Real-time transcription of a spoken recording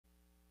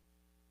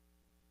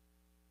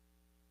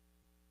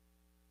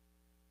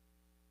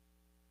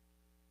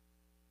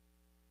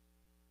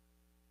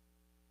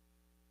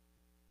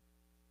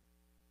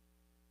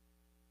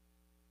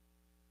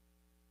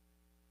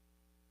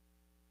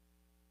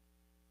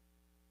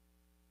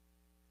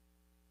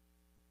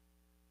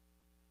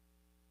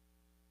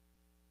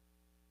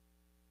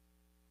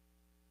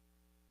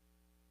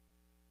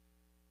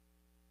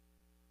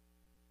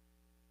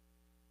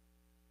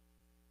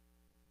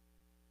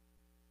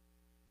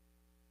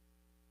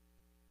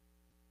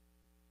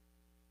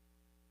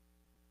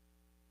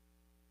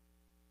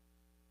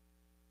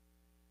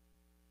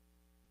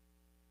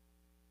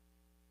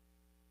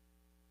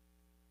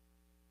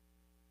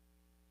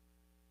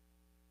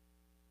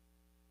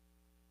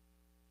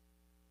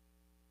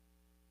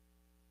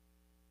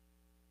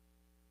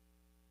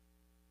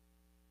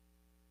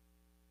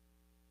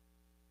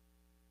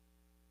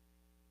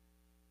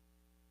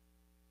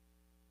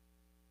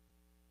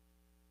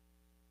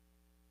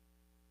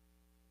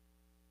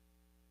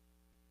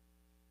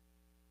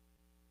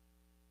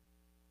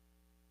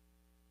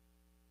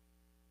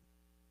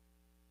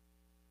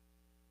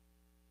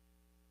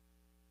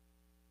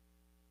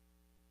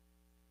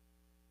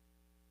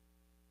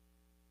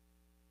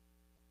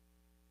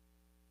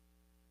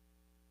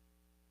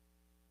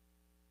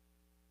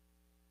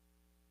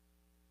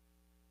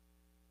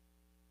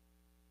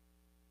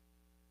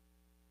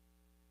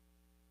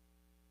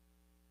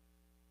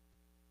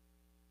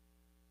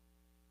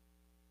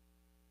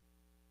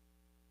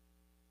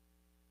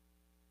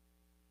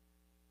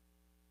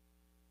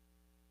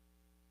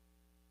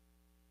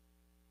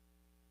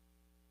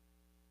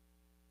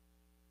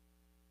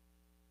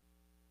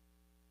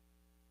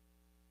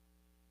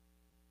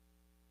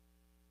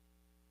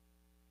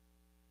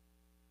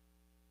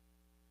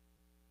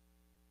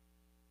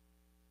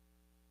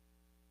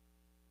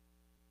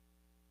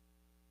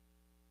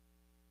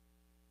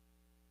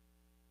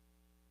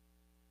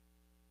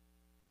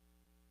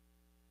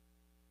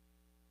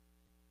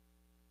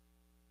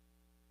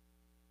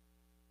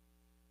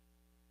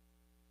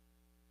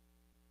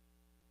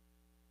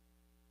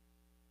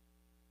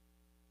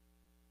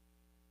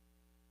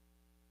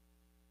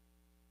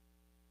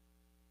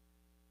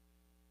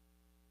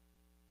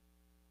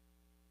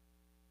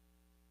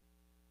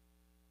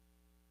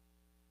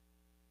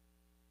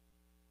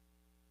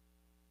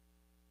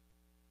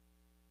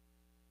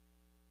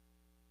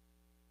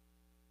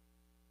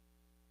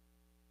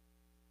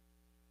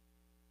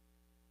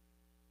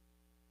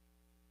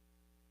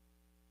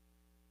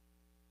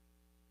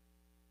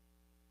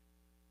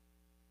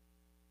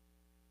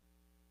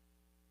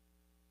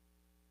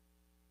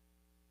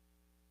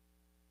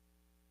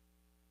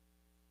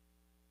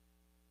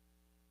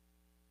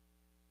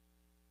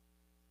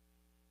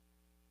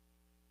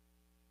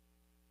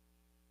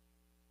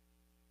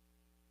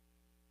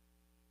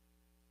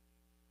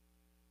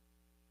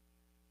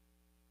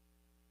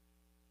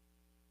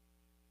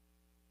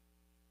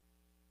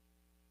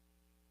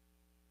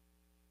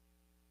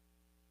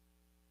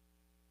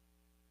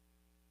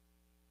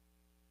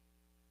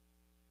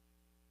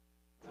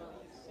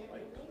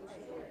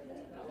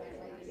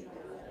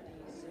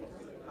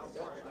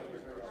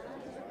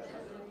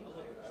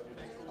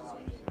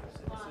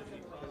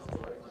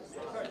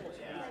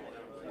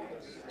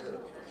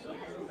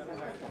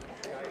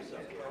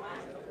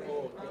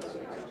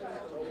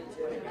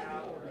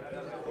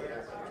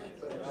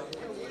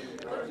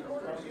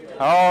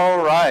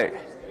All right.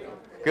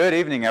 Good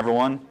evening,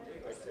 everyone.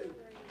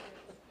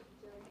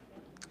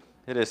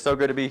 It is so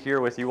good to be here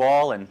with you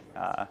all, and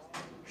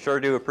sure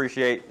do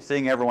appreciate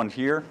seeing everyone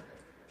here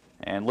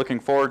and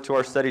looking forward to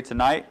our study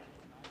tonight.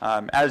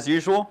 As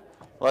usual,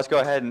 let's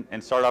go ahead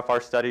and start off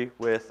our study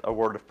with a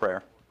word of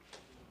prayer.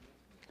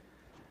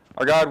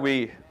 Our God,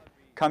 we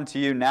come to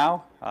you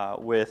now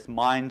with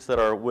minds that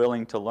are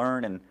willing to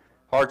learn and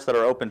hearts that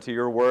are open to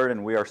your word,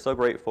 and we are so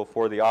grateful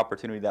for the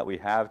opportunity that we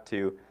have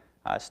to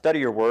study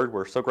your word.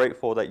 We're so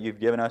grateful that you've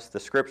given us the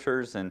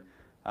scriptures and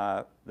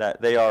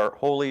that they are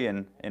holy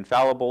and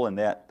infallible and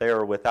that they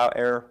are without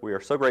error. We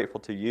are so grateful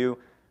to you,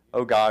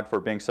 O God, for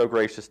being so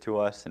gracious to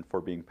us and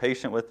for being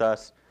patient with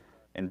us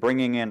and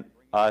bringing in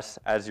us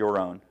as your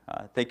own.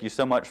 Thank you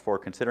so much for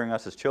considering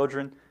us as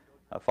children.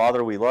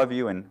 Father, we love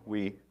you and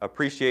we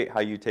appreciate how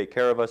you take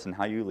care of us and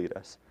how you lead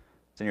us.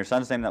 It's in your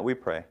Son's name that we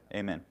pray.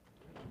 Amen.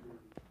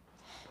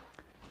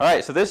 All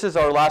right, so this is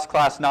our last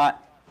class,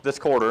 not this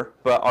quarter,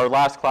 but our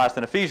last class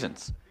in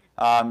Ephesians.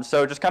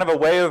 So just kind of a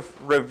way of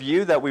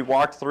review that we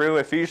walked through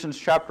Ephesians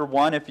chapter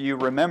 1, if you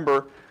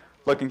remember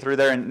looking through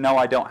there. And no,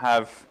 I don't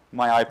have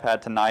my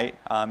iPad tonight,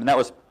 and that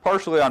was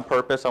partially on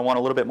purpose. I want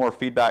a little bit more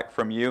feedback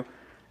from you,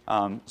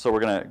 so we're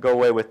going to go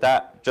away with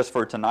that just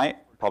for tonight.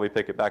 Probably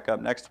pick it back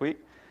up next week.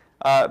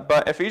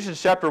 But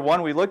Ephesians chapter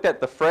 1, we looked at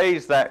the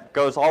phrase that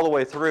goes all the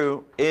way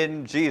through,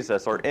 in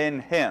Jesus, or in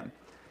Him.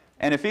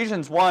 And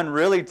Ephesians 1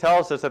 really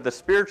tells us of the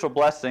spiritual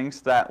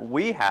blessings that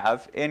we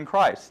have in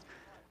Christ.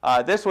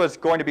 This was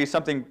going to be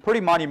something pretty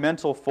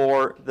monumental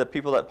for the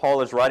people that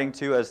Paul is writing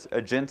to as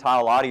a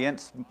Gentile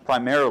audience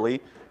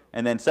primarily,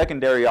 and then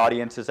secondary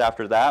audiences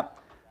after that.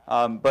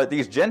 But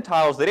these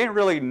Gentiles, they didn't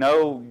really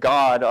know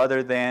God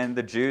other than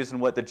the Jews and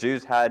what the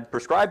Jews had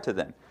prescribed to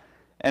them.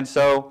 And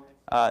so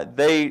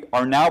they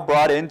are now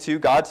brought into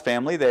God's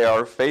family. They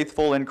are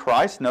faithful in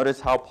Christ. Notice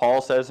how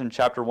Paul says in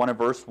chapter 1 and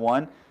verse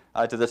 1,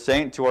 to the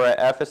saints who are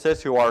at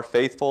Ephesus who are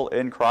faithful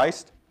in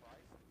Christ.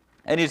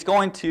 And he's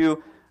going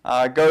to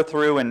go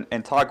through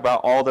and talk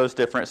about all those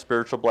different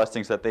spiritual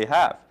blessings that they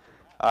have.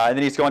 And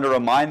then he's going to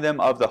remind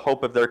them of the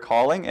hope of their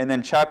calling. And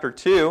then chapter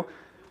 2,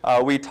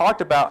 we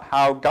talked about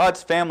how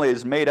God's family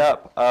is made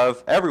up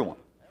of everyone,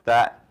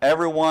 that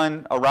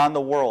everyone around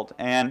the world.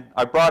 And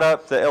I brought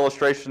up the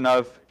illustration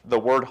of the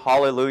word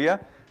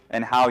hallelujah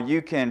and how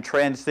you can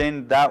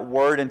transcend that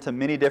word into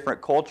many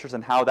different cultures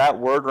and how that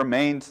word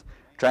remains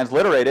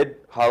transliterated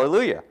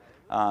hallelujah.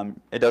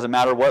 It doesn't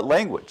matter what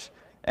language.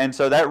 And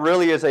so that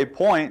really is a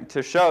point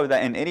to show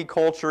that in any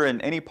culture, in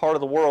any part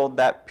of the world,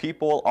 that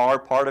people are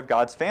part of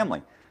God's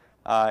family.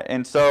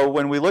 And so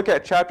when we look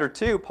at chapter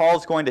 2,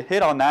 Paul's going to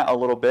hit on that a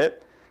little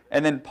bit.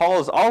 And then Paul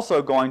is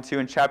also going to,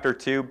 in chapter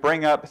 2,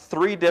 bring up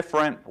three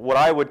different, what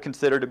I would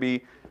consider to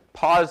be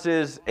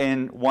pauses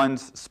in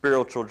one's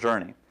spiritual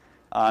journey.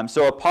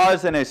 So a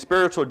pause in a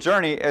spiritual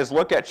journey is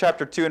look at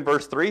chapter 2 and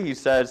verse 3. He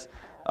says,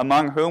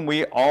 among whom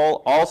we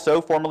all also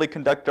formerly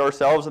conduct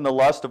ourselves in the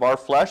lust of our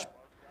flesh,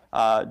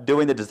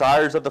 doing the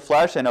desires of the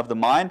flesh and of the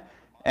mind,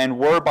 and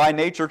were by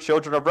nature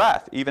children of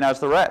wrath, even as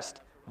the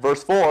rest.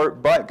 Verse 4,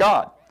 but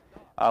God.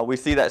 We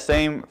see that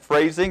same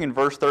phrasing in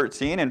verse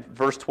 13. In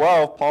verse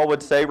 12, Paul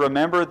would say,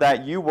 remember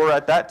that you were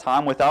at that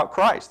time without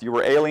Christ. You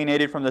were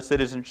alienated from the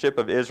citizenship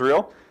of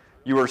Israel.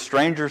 You were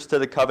strangers to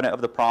the covenant of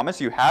the promise.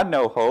 You had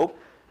no hope,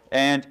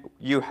 and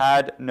you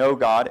had no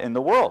God in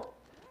the world.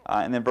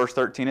 And then verse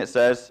 13 it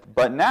says,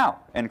 but now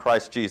in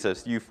Christ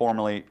Jesus, you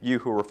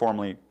who were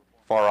formerly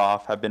far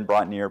off have been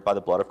brought near by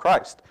the blood of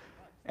Christ.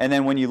 And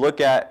then when you look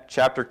at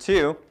chapter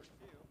 2,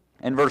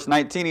 in verse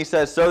 19 he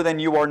says, so then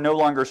you are no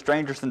longer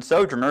strangers and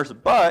sojourners,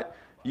 but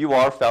you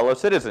are fellow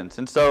citizens.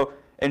 And so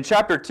in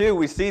chapter 2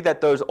 we see that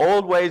those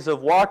old ways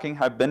of walking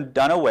have been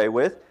done away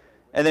with.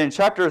 And then in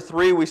chapter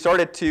 3 we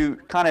started to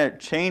kind of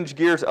change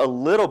gears a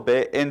little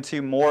bit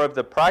into more of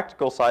the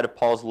practical side of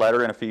Paul's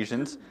letter in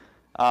Ephesians.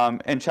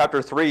 In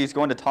chapter 3 he's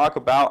going to talk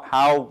about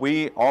how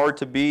we are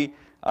to be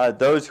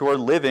those who are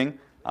living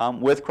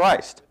with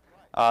Christ.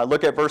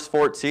 Look at verse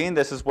 14.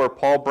 This is where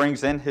Paul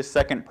brings in his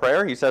second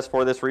prayer. He says,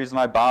 for this reason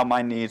I bow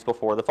my knees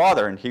before the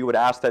Father. And he would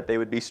ask that they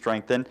would be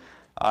strengthened,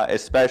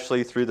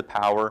 especially through the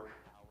power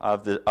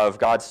of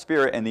God's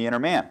Spirit in the inner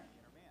man.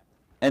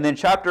 And then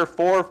chapter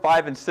 4,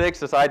 5, and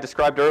 6, as I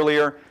described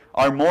earlier,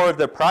 are more of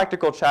the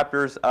practical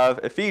chapters of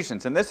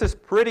Ephesians. And this is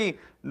pretty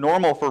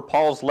normal for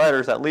Paul's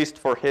letters, at least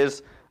for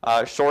his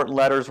short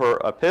letters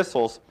or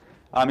epistles.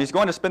 He's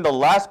going to spend the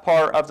last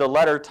part of the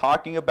letter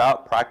talking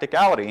about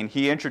practicality. And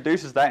he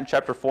introduces that in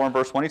chapter 4 and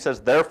verse 1. He says,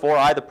 therefore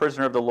I, the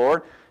prisoner of the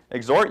Lord,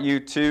 exhort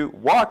you to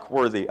walk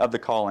worthy of the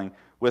calling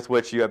with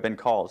which you have been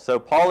called. So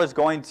Paul is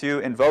going to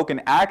invoke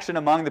an action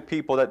among the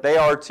people that they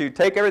are to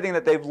take everything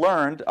that they've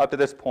learned up to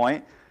this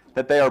point,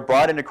 that they are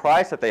brought into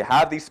Christ, that they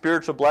have these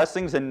spiritual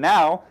blessings, and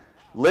now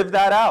live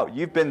that out.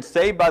 You've been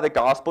saved by the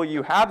gospel.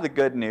 You have the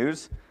good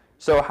news.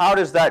 So how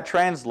does that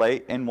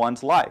translate in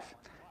one's life?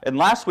 And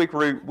last week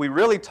we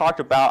really talked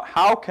about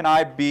how can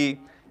I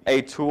be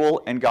a tool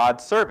in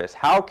God's service?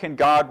 How can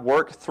God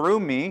work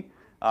through me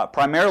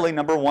Primarily,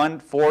 number one,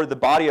 for the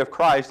body of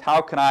Christ,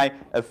 how can I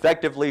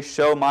effectively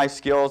show my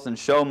skills and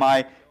show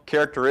my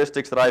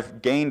characteristics that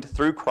I've gained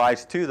through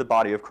Christ to the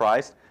body of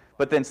Christ?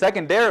 But then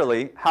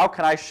secondarily, how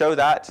can I show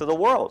that to the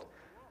world?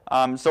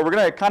 So we're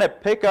going to kind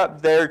of pick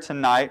up there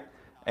tonight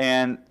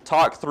and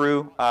talk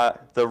through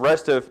the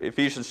rest of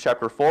Ephesians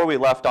chapter 4. We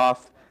left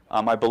off,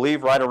 I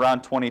believe, right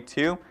around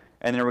 22.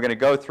 And then we're going to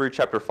go through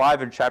chapter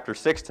 5 and chapter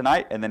 6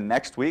 tonight. And then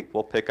next week,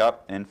 we'll pick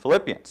up in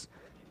Philippians.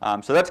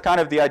 So that's kind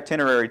of the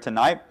itinerary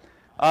tonight.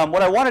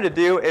 What I wanted to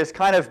do is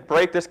kind of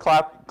break this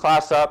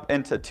class up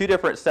into two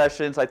different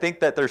sessions. I think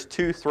that there's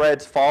two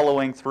threads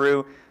following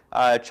through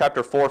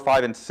chapter 4,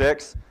 5, and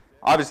 6.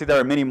 Obviously, there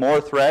are many more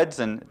threads,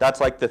 and that's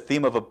like the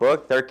theme of a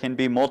book. There can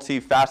be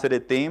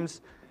multifaceted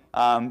themes,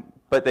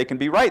 but they can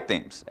be right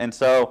themes. And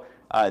so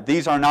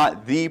these are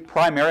not the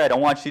primary. I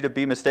don't want you to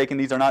be mistaken.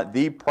 These are not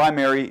the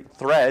primary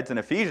threads in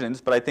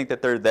Ephesians, but I think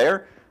that they're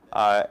there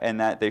and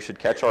that they should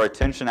catch our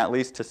attention at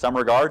least to some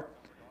regard.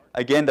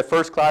 Again, the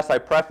first class, I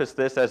preface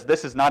this as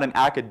this is not an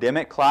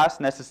academic class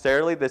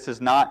necessarily. This is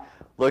not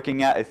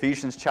looking at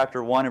Ephesians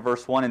chapter 1 and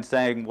verse 1 and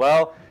saying,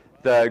 well,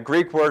 the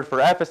Greek word for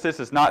Ephesus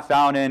is not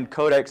found in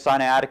Codex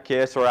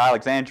Sinaiticus or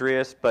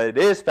Alexandrius, but it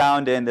is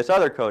found in this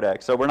other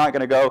codex. So we're not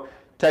going to go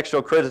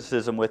textual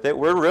criticism with it.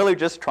 We're really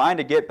just trying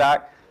to get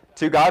back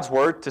to God's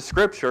Word, to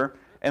Scripture,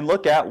 and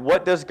look at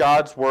what does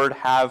God's Word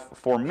have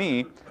for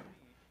me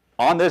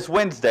on this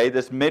Wednesday,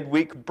 this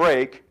midweek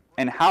break,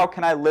 and how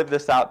can I live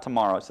this out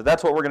tomorrow? So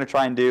that's what we're going to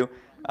try and do,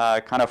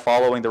 kind of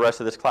following the rest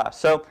of this class.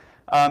 So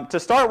to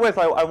start with,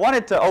 I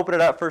wanted to open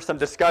it up for some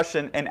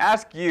discussion and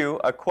ask you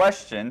a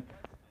question,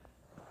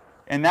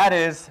 and that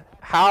is,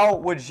 how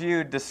would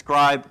you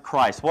describe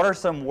Christ? What are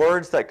some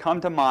words that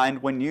come to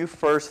mind when you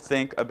first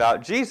think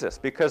about Jesus?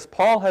 Because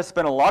Paul has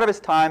spent a lot of his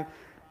time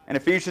in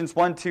Ephesians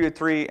 1, 2,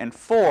 3, and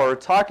 4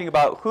 talking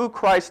about who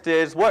Christ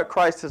is, what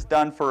Christ has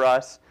done for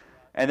us,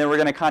 and then we're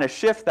going to kind of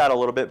shift that a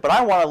little bit. But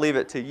I want to leave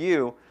it to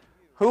you.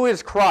 Who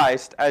is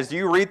Christ as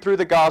you read through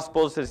the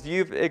Gospels, as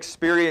you've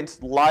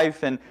experienced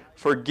life and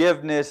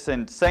forgiveness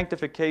and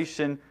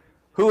sanctification?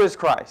 Who is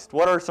Christ?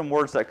 What are some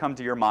words that come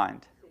to your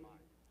mind?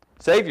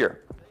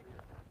 Savior.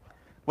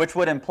 Which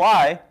would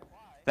imply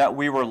that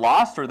we were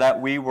lost or that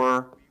we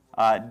were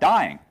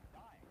dying.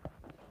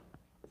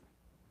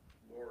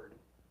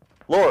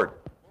 Lord.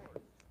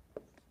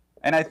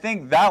 And I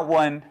think that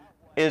one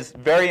is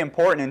very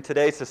important in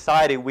today's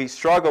society. We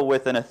struggle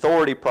with an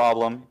authority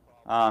problem.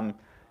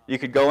 You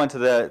could go into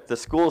the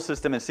school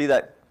system and see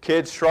that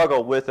kids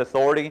struggle with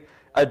authority.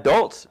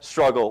 Adults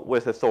struggle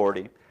with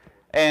authority.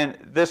 And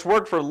this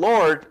word for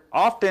Lord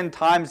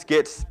oftentimes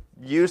gets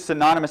used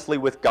synonymously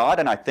with God,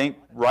 and I think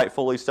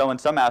rightfully so in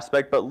some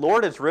aspect, but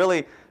Lord is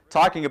really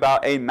talking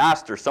about a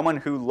master, someone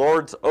who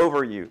lords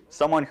over you,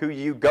 someone who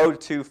you go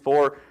to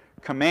for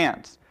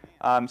commands.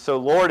 So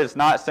Lord is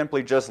not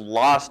simply just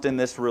lost in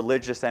this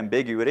religious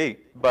ambiguity,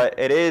 but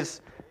it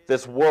is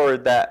this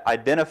word that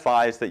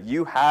identifies that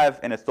you have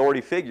an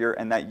authority figure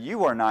and that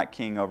you are not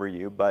king over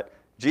you, but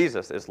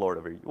Jesus is Lord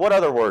over you. What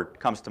other word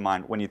comes to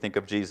mind when you think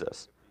of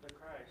Jesus? The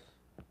Christ.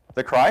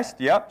 The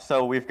Christ, yep.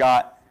 So we've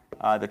got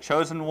the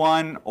chosen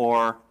one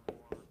or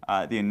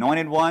the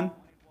anointed one.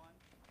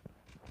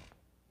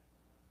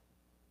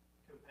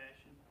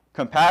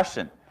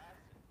 Compassion.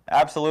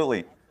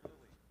 Absolutely.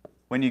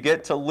 When you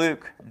get to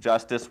Luke,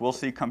 Justice, we'll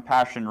see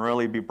compassion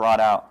really be brought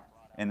out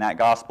in that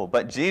gospel.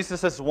 But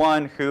Jesus is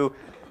one who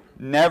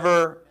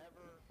never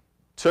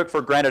took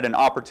for granted an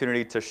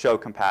opportunity to show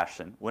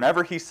compassion.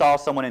 Whenever he saw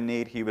someone in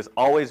need, he was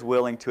always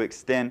willing to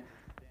extend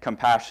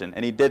compassion,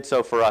 and he did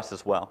so for us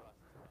as well.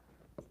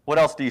 What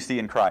else do you see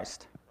in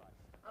Christ?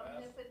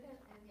 Omnipotent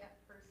and yet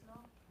personal.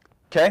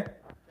 Okay.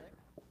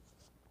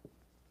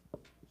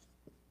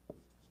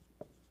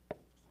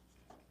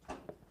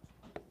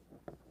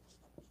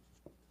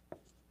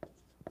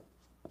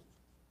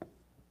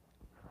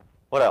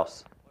 What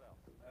else?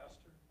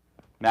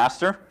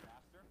 Master.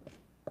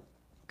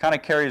 Kind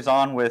of carries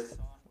on with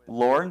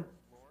Lord.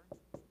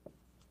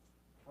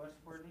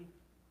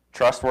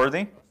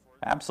 Trustworthy.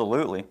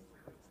 Absolutely.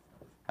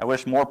 I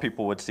wish more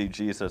people would see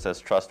Jesus as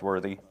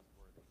trustworthy.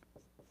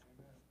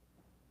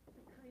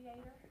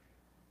 Creator.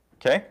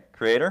 Okay,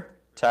 Creator.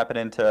 Tap it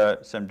into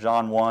some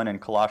John 1 and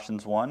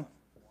Colossians 1.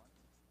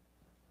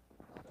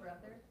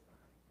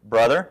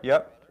 Brother,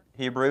 yep.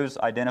 Hebrews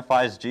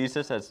identifies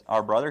Jesus as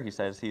our brother. He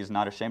says he is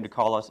not ashamed to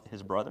call us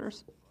his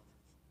brothers.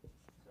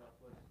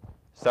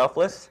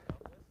 Selfless.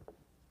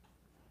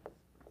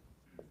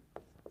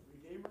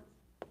 Redeemer.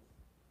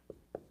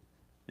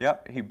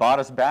 Yep, he bought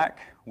us back.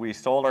 We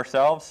sold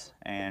ourselves,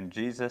 and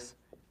Jesus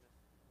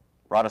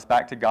brought us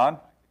back to God.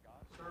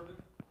 Servant.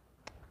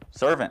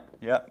 Servant,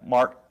 yep.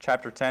 Mark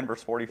chapter 10,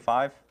 verse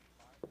 45.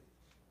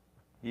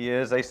 He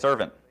is a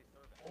servant.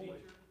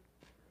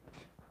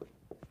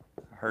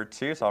 Heard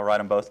two, so I'll write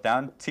them both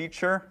down.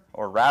 Teacher,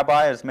 or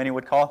rabbi, as many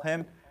would call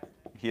him.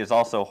 He is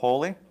also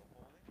holy.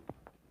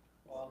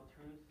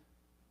 Truth.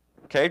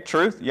 Okay,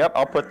 truth. Yep,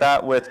 I'll put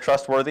that with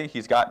trustworthy.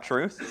 He's got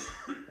truth.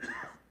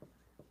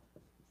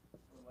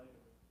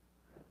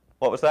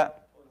 What was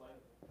that?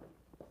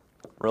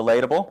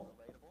 Relatable.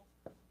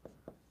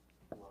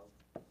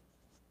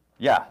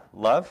 Yeah,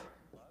 love.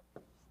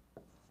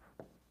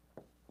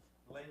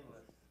 Blameless.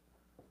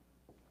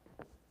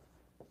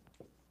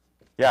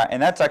 Yeah,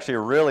 and that's actually a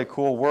really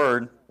cool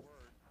word.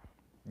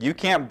 You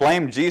can't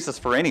blame Jesus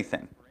for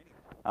anything.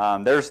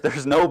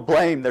 There's no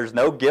blame, there's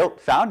no guilt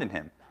found in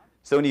him.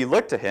 So when you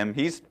look to him,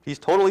 he's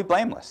totally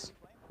blameless.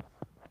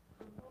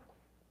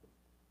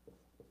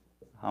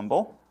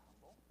 Humble.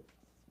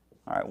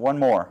 All right, one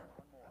more.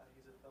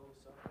 He's a fellow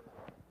sufferer.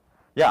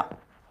 Yeah.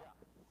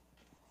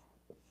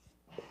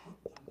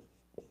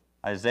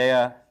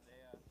 Isaiah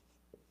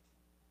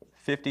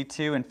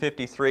 52 and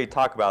 53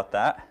 talk about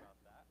that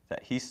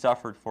he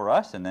suffered for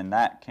us, and then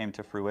that came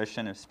to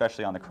fruition,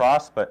 especially on the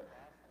cross. But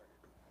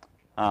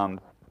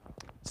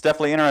it's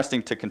definitely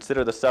interesting to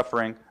consider the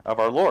suffering of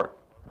our Lord.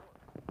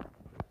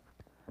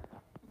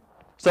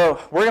 So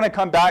we're going to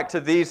come back to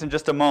these in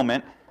just a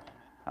moment.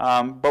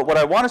 But what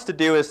I want us to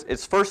do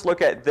is first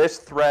look at this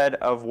thread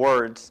of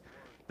words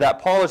that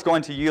Paul is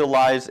going to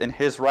utilize in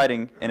his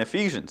writing in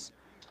Ephesians.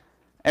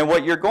 And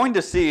what you're going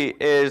to see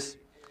is,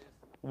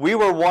 we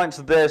were once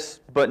this,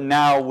 but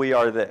now we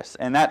are this.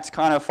 And that's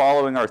kind of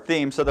following our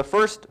theme. So the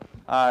first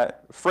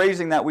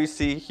phrasing that we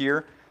see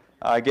here,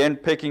 again,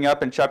 picking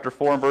up in chapter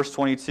 4 and verse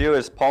 22,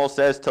 as Paul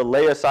says, to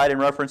lay aside in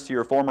reference to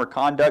your former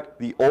conduct,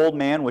 the old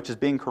man, which is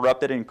being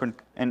corrupted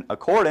in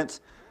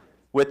accordance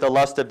with the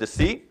lust of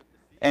deceit,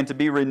 and to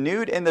be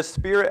renewed in the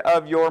spirit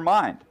of your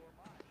mind,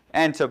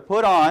 and to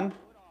put on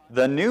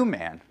the new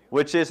man,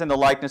 which is in the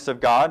likeness of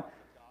God,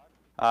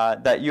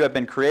 that you have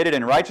been created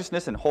in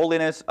righteousness and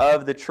holiness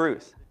of the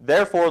truth.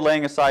 Therefore,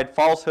 laying aside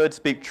falsehood,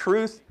 speak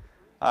truth,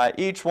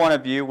 each one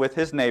of you with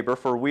his neighbor,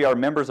 for we are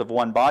members of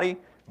one body.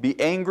 Be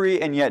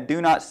angry and yet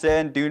do not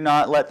sin. Do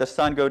not let the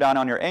sun go down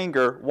on your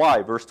anger.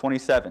 Why? Verse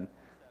 27.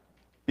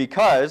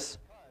 Because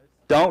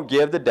don't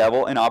give the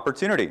devil an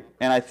opportunity.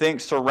 And I think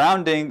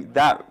surrounding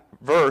that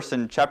verse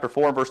in chapter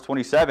 4 and verse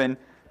 27,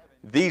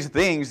 these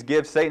things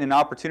give Satan an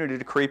opportunity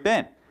to creep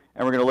in.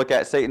 And we're going to look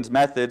at Satan's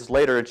methods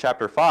later in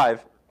chapter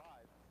 5.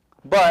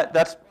 But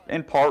that's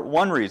in part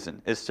one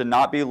reason, is to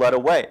not be led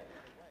away.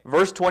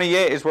 Verse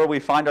 28 is where we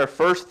find our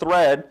first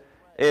thread,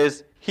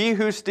 is he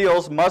who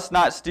steals must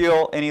not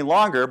steal any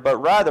longer, but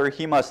rather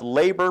he must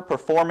labor,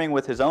 performing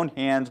with his own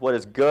hands what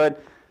is good,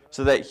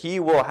 so that he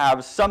will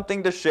have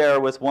something to share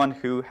with one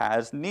who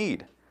has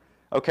need.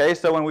 Okay,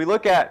 so when we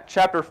look at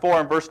chapter 4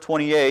 and verse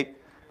 28,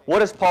 what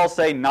does Paul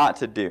say not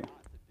to do?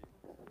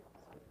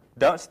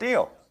 Don't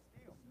steal.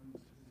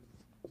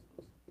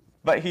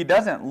 But he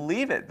doesn't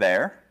leave it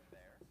there.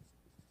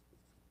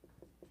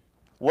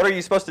 What are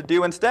you supposed to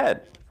do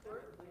instead?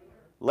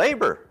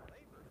 Labor.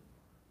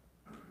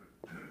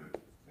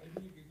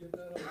 Maybe you could get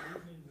that on the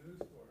evening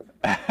news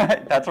for us.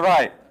 That's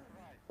right.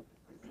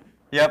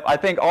 Yep, I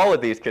think all of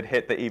these could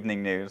hit the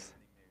evening news.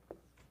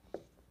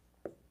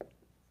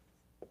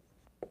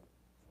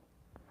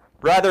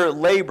 Rather,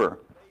 labor.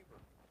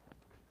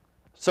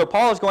 So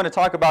Paul is going to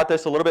talk about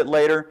this a little bit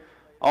later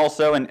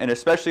also, and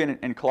especially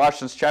in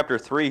Colossians chapter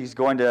 3, he's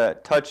going to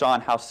touch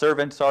on how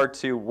servants are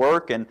to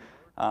work, and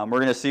we're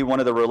going to see one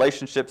of the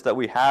relationships that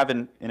we have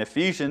in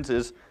Ephesians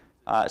is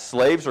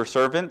slaves or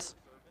servants,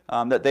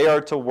 that they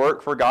are to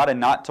work for God and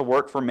not to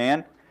work for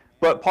man.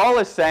 But Paul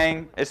is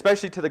saying,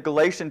 especially to the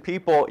Galatian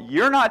people,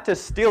 you're not to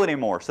steal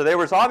anymore. So there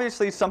was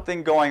obviously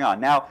something going on.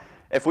 Now,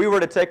 if we were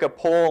to take a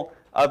poll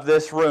of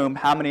this room,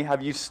 how many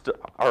of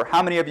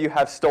you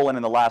have stolen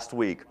in the last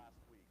week?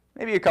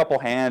 Maybe a couple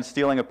hands,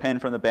 stealing a pen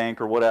from the bank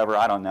or whatever,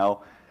 I don't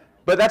know.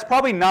 But that's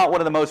probably not one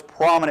of the most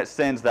prominent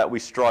sins that we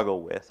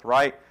struggle with,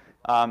 right?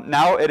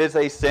 Now it is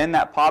a sin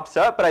that pops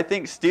up, but I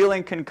think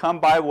stealing can come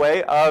by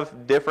way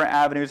of different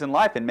avenues in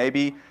life, and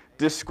maybe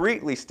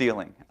discreetly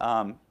stealing.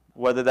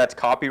 Whether that's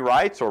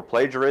copyrights or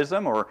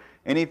plagiarism or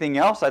anything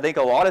else, I think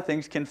a lot of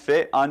things can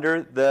fit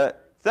under the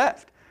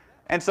theft.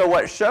 And so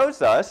what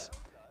shows us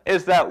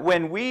is that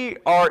when we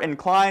are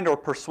inclined or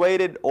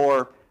persuaded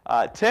or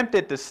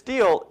tempted to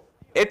steal,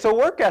 it's a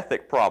work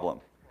ethic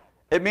problem.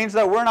 It means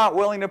that we're not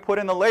willing to put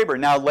in the labor.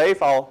 Now,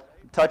 Leif, I'll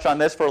touch on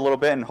this for a little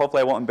bit, and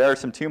hopefully I won't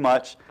embarrass him too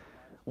much.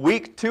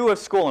 Week 2 of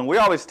school, and we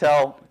always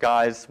tell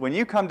guys, when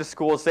you come to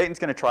school, Satan's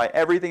going to try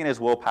everything in his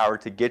willpower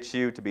to get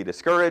you to be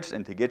discouraged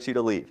and to get you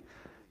to leave.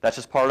 That's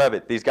just part of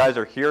it. These guys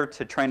are here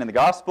to train in the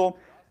gospel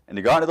and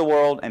to go into the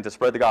world and to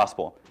spread the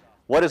gospel.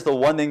 What is the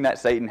one thing that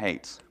Satan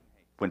hates?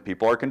 When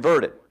people are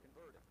converted.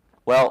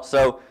 Well,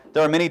 so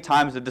there are many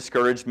times of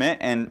discouragement,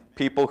 and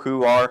people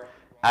who are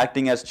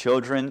acting as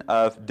children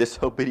of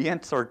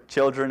disobedience or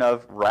children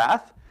of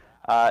wrath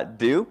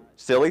do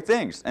silly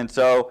things. And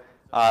so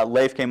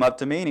Leif came up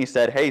to me and he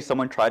said, hey,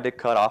 someone tried to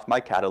cut off my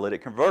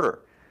catalytic converter.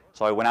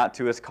 So I went out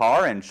to his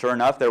car, and sure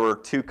enough, there were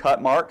 2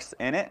 cut marks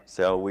in it.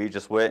 So we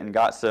just went and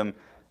got some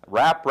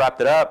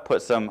wrapped it up,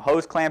 put some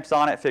hose clamps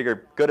on it,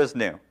 figured good as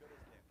new.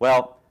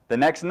 Well, the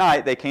next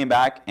night they came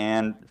back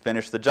and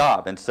finished the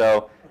job. And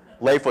so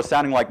Leif was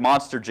sounding like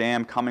Monster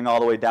Jam coming all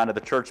the way down to the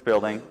church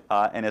building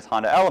in his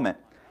Honda Element.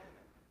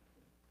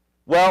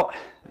 Well,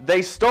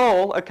 they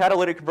stole a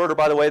catalytic converter.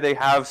 By the way, they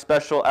have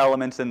special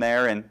elements in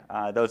there, and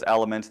those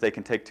elements they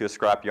can take to a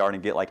scrapyard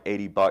and get like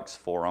 $80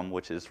 for them,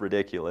 which is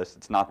ridiculous.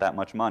 It's not that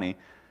much money.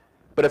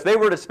 But if they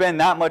were to spend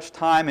that much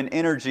time and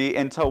energy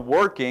into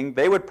working,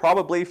 they would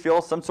probably feel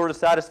some sort of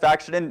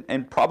satisfaction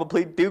and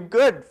probably do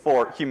good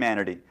for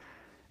humanity.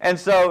 And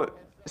so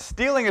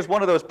stealing is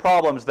one of those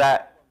problems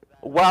that,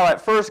 while at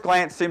first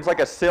glance seems like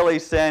a silly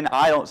sin,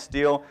 I don't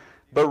steal,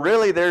 but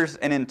really there's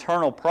an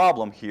internal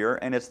problem here,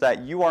 and it's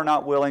that you are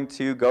not willing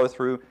to go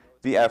through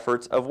the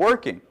efforts of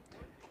working.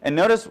 And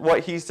notice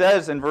what he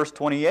says in verse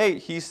 28.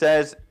 He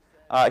says,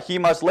 he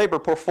must labor,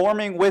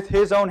 performing with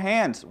his own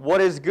hands what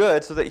is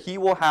good, so that he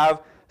will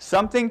have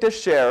something to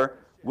share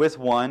with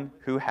one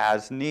who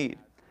has need.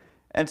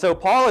 And so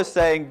Paul is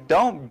saying,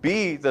 don't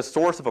be the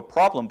source of a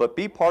problem, but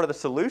be part of the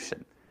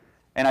solution.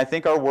 And I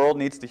think our world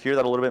needs to hear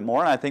that a little bit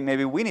more, and I think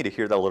maybe we need to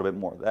hear that a little bit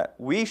more, that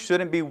we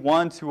shouldn't be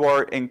ones who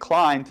are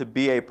inclined to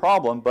be a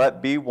problem, but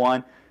be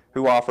one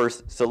who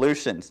offers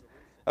solutions.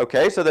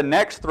 Okay, so the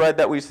next thread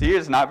that we see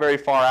is not very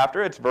far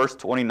after. It's verse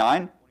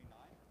 29.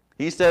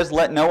 He says,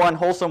 let no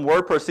unwholesome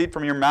word proceed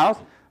from your mouth,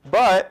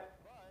 but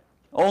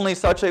only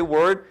such a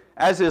word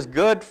as is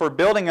good for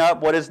building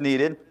up what is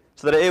needed,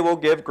 so that it will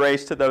give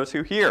grace to those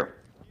who hear.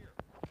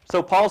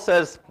 So Paul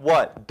says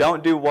what?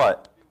 Don't do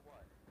what?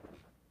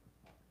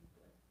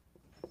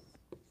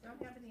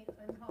 Don't have any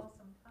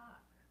unwholesome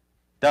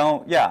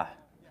talk.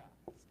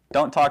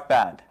 Don't talk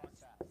bad.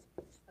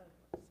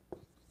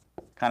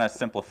 Kind of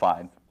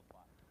simplified.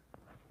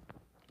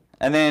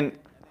 And then,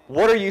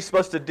 what are you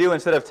supposed to do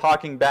instead of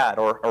talking bad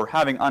or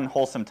having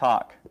unwholesome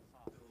talk?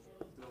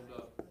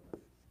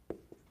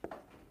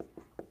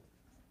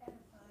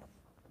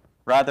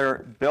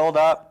 Rather, build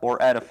up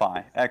or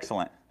edify.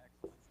 Excellent.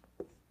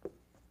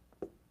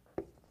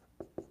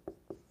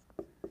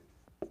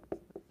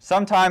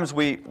 Sometimes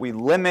we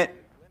limit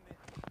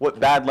what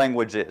bad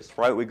language is,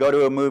 right? We go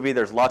to a movie,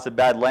 there's lots of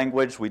bad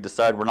language, we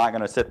decide we're not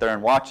going to sit there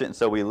and watch it, and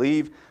so we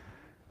leave.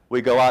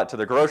 We go out to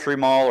the grocery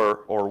mall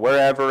or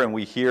wherever, and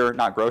we hear,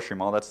 not grocery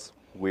mall, that's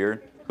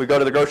weird. We go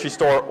to the grocery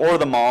store or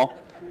the mall,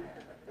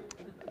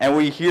 and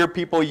we hear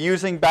people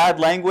using bad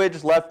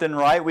language left and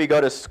right. We go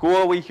to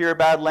school, we hear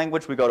bad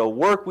language. We go to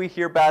work, we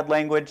hear bad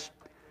language.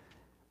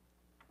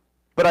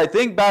 But I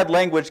think bad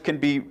language can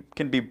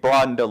be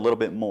broadened a little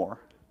bit more.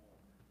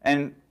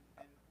 And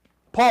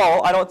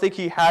Paul, I don't think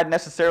he had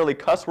necessarily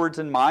cuss words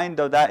in mind,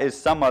 though that is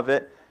some of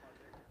it.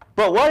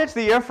 But what is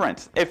the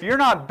difference? If you're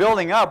not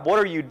building up, what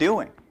are you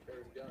doing?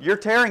 You're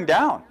tearing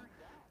down.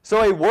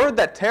 So a word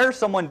that tears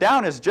someone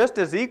down is just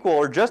as equal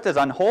or just as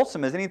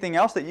unwholesome as anything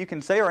else that you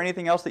can say or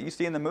anything else that you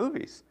see in the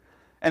movies.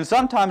 And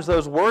sometimes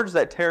those words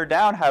that tear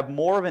down have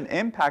more of an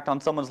impact on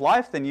someone's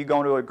life than you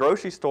going to a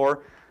grocery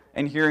store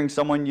and hearing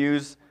someone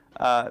use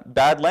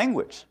bad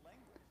language.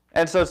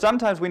 And so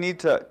sometimes we need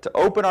to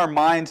open our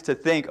minds to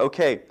think,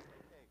 okay,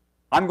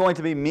 I'm going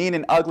to be mean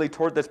and ugly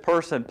toward this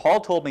person. Paul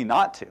told me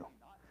not to.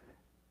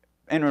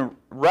 And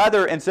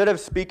rather, instead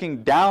of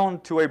speaking down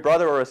to a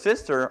brother or a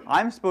sister,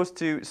 I'm supposed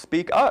to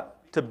speak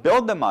up, to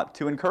build them up,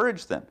 to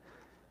encourage them.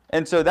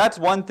 And so that's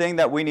one thing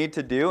that we need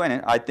to do,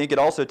 and I think it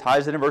also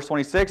ties in verse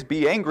 26,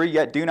 be angry,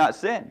 yet do not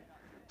sin.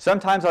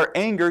 Sometimes our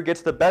anger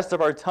gets the best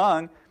of our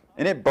tongue,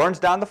 and it burns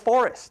down the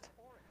forest.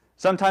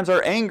 Sometimes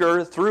our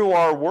anger, through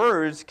our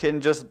words, can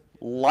just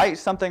light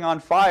something on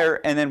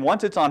fire, and then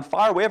once it's on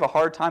fire, we have a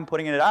hard time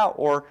putting it out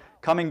or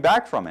coming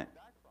back from it.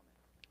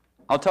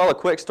 I'll tell a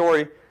quick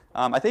story.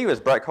 I think it was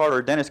Brett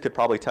Carter. Dennis could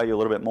probably tell you a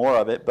little bit more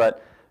of it,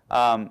 but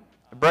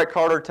Brett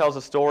Carter tells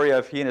a story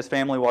of he and his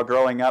family while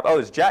growing up. Oh,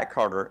 it's Jack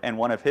Carter and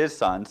one of his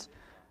sons.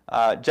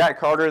 Jack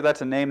Carter,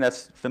 that's a name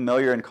that's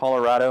familiar in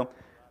Colorado.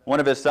 One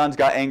of his sons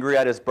got angry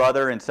at his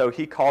brother, and so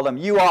he called him,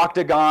 "You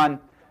octagon!"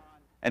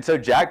 And so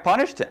Jack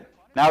punished him.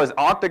 Now, is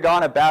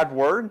octagon a bad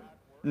word?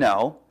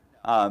 No.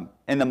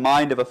 In the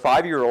mind of a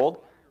 5-year-old,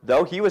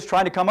 though, he was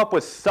trying to come up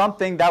with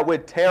something that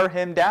would tear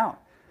him down.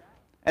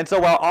 And so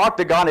while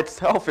octagon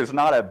itself is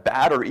not a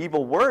bad or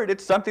evil word,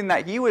 it's something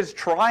that he was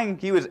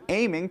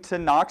aiming to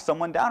knock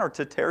someone down or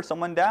to tear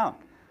someone down.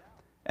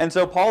 And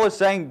so Paul is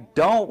saying,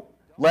 don't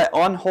let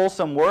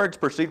unwholesome words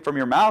proceed from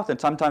your mouth.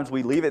 And sometimes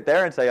we leave it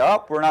there and say,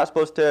 oh, we're not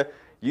supposed to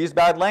use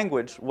bad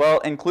language. Well,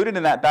 included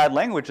in that bad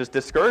language is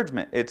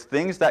discouragement. It's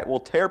things that will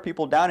tear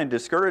people down and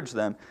discourage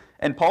them.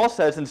 And Paul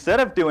says, instead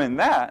of doing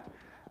that,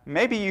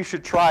 maybe you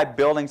should try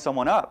building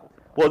someone up.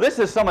 Well, this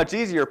is so much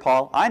easier,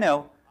 Paul. I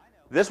know.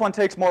 This one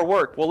takes more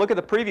work. Well, look at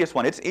the previous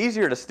one. It's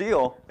easier to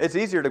steal. It's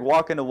easier to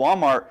walk into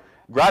Walmart,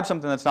 grab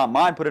something that's not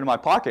mine, put it in my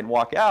pocket, and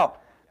walk out.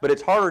 But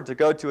it's harder to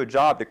go to a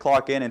job, to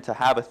clock in, and to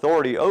have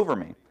authority over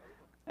me.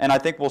 And I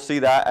think we'll see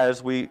that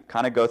as we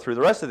kind of go through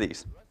the rest of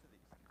these.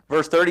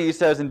 Verse 30, he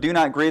says, and do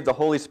not grieve the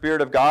Holy Spirit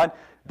of God,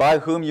 by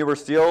whom you were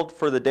sealed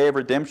for the day of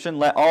redemption.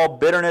 Let all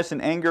bitterness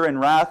and anger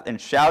and wrath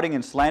and shouting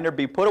and slander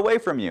be put away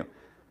from you,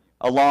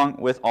 along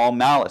with all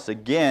malice.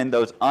 Again,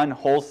 those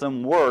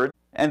unwholesome words.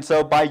 And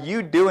so by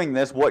you doing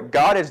this, what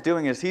God is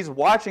doing is He's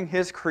watching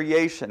His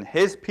creation,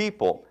 His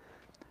people,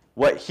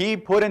 what He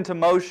put into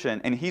motion,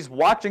 and He's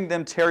watching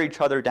them tear each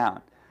other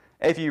down.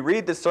 if you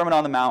read the Sermon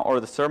on the Mount or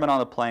the Sermon on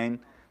the Plain,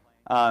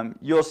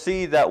 you'll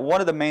see that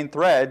one of the main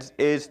threads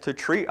is to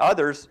treat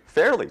others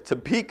fairly, to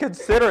be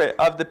considerate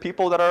of the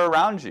people that are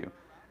around you.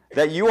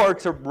 That you are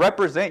to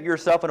represent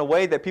yourself in a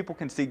way that people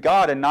can see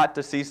God and not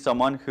to see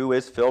someone who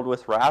is filled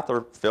with wrath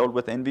or filled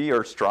with envy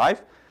or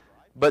strife,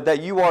 but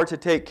that you are to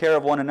take care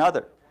of one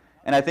another.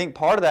 And I think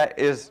part of that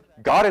is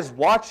God is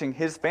watching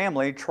His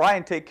family try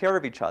and take care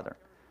of each other.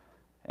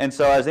 And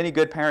so as any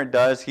good parent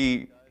does,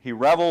 he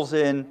revels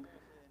in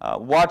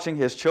watching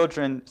his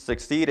children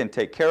succeed and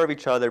take care of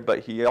each other, but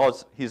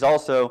he's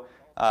also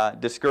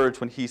discouraged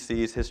when he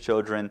sees his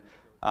children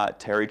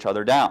tear each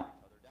other down.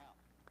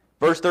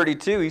 Verse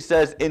 32, he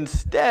says,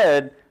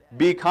 "Instead,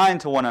 be kind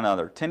to one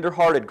another,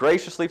 tenderhearted,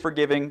 graciously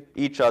forgiving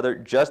each other,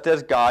 just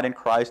as God in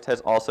Christ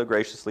has also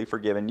graciously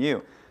forgiven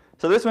you."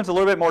 So this one's a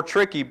little bit more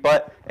tricky,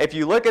 but if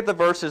you look at the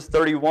verses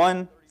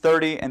 31,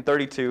 30, and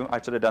 32, I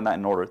should have done that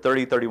in order,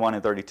 30, 31,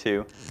 and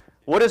 32,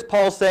 what is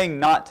Paul saying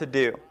not to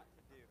do?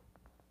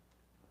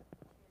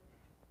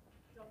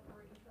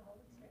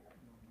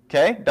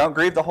 Okay, don't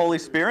grieve the Holy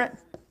Spirit.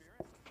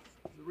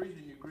 The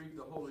reason you grieve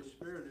the Holy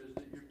Spirit is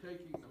that you're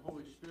taking the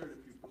Holy Spirit,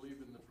 if you believe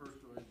in the person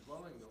who is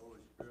indwelling the Holy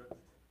Spirit,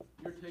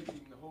 you're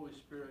taking the Holy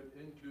Spirit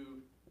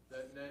into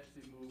that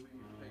nasty movie,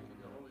 you're taking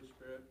the Holy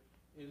Spirit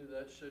into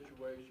that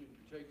situation,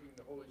 you're taking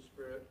the Holy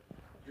Spirit,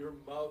 you're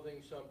mouthing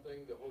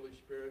something, the Holy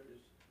Spirit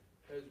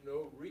has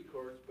no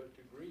recourse but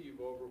to grieve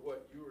over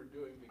what you are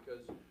doing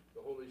because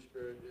the Holy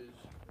Spirit is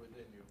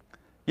within you.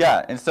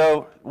 Yeah, and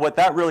so what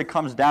that really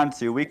comes down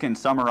to, we can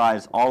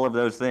summarize all of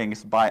those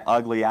things by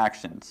ugly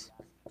actions.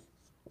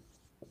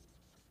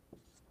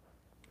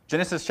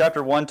 Genesis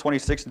chapter 1,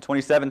 26 and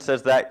 27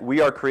 says that we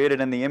are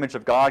created in the image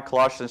of God.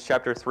 Colossians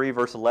chapter 3,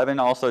 verse 11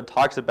 also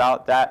talks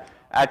about that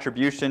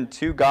attribution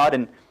to God.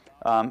 And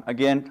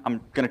again,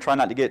 I'm going to try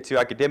not to get too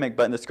academic,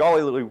 but in the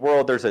scholarly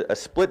world, there's a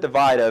split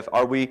divide of,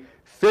 are we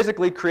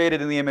physically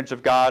created in the image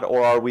of God,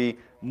 or are we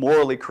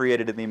morally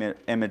created in the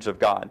image of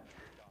God?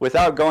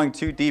 Without going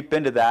too deep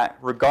into that,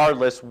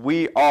 regardless,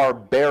 we are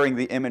bearing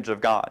the image of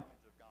God.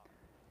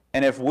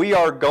 And if we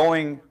are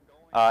giving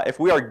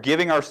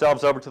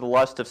ourselves over to the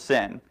lust of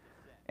sin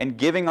and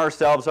giving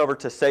ourselves over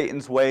to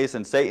Satan's ways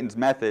and Satan's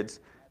methods,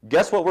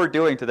 guess what we're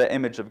doing to the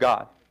image of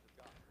God?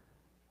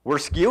 We're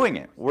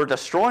skewing it. We're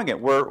destroying it.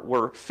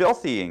 We're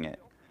filthying it.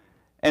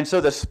 And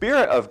so the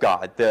Spirit of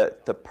God,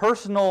 the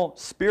personal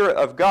Spirit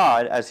of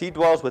God, as He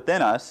dwells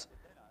within us,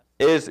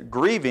 is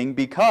grieving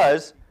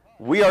because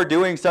we are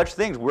doing such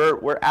things.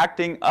 We're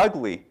acting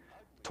ugly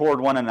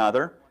toward one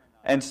another.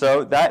 And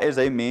so that is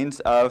a means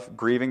of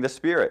grieving the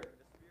Spirit.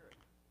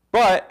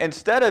 But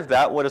instead of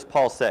that, what does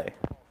Paul say?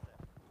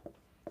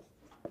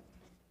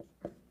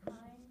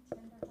 Kind,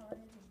 tenderhearted,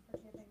 and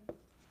forgiving.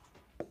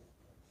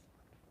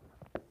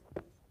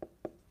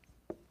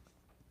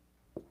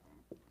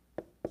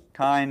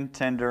 Kind,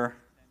 tender,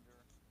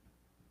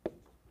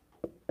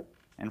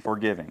 and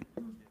forgiving.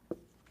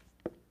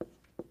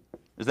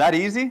 Is that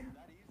easy?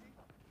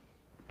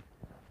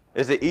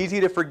 Is it easy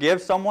to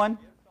forgive someone?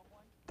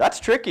 That's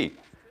tricky.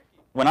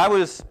 When I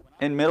was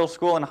in middle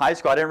school and high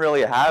school, I didn't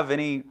really have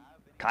any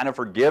kind of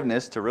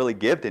forgiveness to really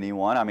give to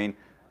anyone. I mean,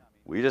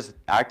 we just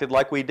acted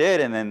like we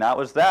did, and then that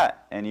was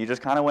that. And you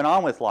just kind of went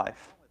on with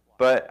life.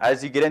 But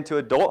as you get into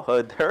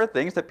adulthood, there are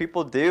things that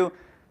people do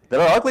that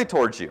are ugly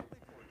towards you.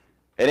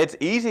 And it's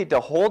easy to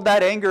hold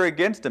that anger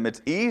against them.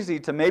 It's easy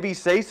to maybe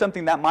say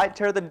something that might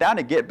tear them down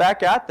and get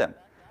back at them.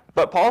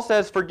 But Paul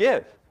says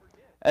forgive.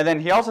 And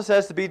then he also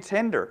says to be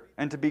tender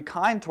and to be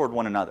kind toward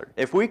one another.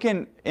 If we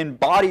can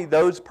embody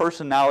those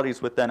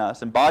personalities within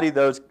us, embody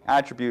those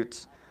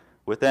attributes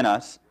within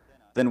us,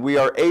 then we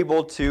are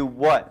able to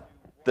what?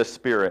 The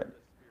Spirit.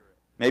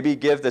 Maybe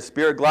give the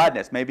Spirit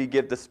gladness. Maybe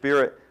give the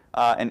Spirit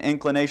an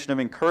inclination of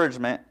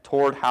encouragement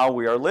toward how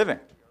we are living.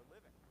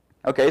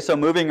 Okay, so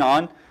moving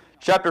on.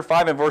 Chapter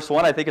 5 and verse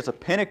 1, I think it's a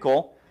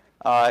pinnacle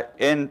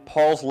in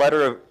Paul's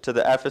letter to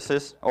the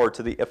Ephesus, or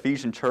to the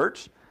Ephesian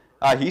church.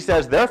 He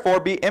says, "Therefore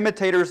be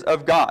imitators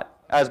of God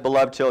as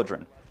beloved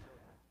children."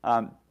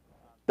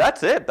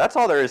 That's it. That's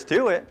all there is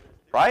to it,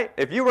 right?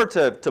 If you were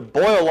to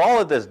boil all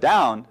of this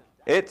down,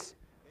 it's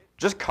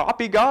just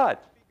copy God.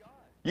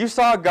 You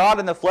saw God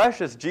in the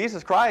flesh as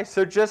Jesus Christ,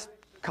 so just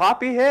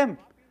copy Him.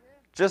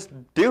 Just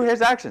do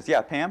His actions.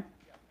 Yeah, Pam?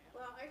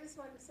 Well, I just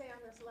wanted to say on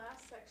this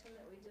last section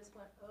that we just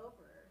went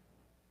over,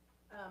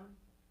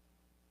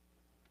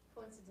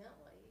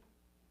 coincidentally,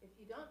 if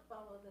you don't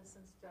follow this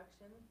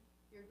instruction,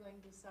 you're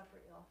going to suffer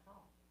ill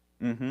health.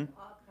 Mm-hmm.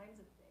 All kinds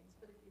of things.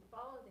 But if you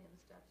follow the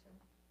instruction,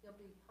 you'll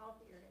be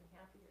healthier and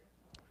happier.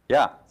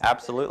 Yeah, So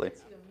absolutely.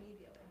 it benefits you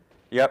immediately.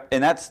 Yep,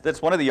 and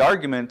that's one of the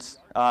arguments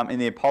in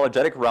the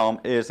apologetic realm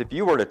is if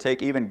you were to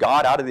take even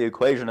God out of the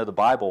equation of the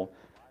Bible,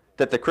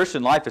 that the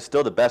Christian life is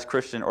still the best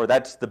Christian, or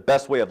that's the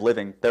best way of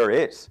living there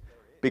is,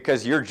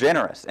 because you're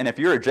generous. And if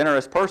you're a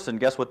generous person,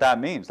 guess what that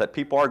means? That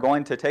people are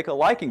going to take a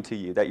liking to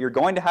you, that you're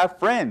going to have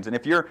friends, and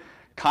if you're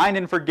kind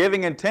and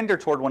forgiving and tender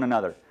toward one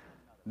another,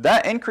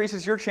 that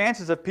increases your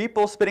chances of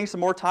people spending some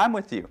more time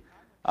with you.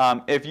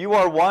 if you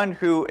are one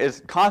who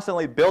is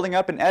constantly building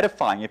up and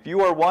edifying, if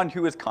you are one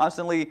who is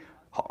constantly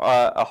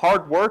a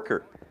hard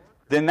worker,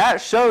 then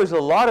that shows a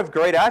lot of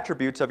great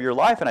attributes of your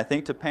life. And I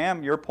think to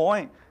Pam, your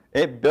point,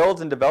 it builds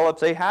and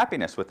develops a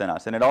happiness within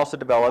us. And it also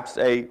develops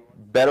a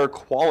better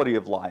quality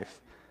of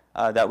life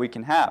that we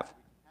can have.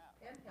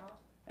 And health.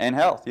 And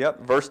health,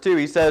 yep. Verse 2,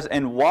 he says,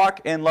 and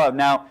walk in love.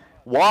 Now,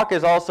 walk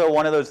is also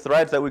one of those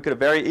threads that we could have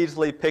very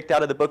easily picked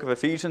out of the book of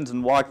Ephesians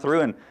and walked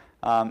through.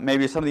 And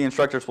maybe some of the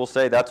instructors will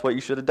say, that's what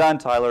you should have done,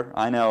 Tyler.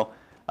 I know.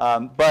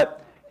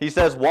 But he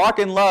says, walk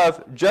in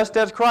love just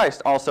as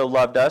Christ also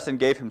loved us and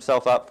gave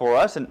himself up for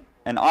us,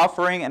 an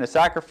offering and a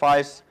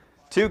sacrifice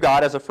to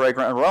God as a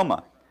fragrant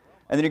aroma.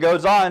 And then he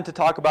goes on to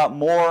talk about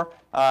more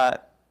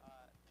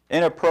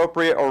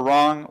inappropriate or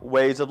wrong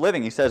ways of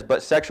living. He says,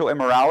 but sexual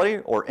immorality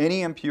or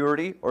any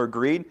impurity or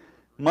greed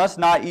must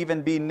not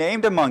even be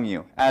named among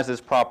you, as is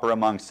proper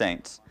among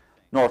saints,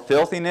 nor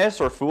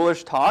filthiness or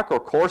foolish talk or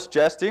coarse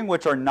jesting,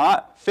 which are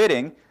not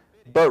fitting,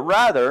 but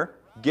rather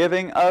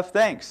giving of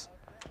thanks.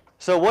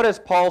 So what does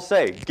Paul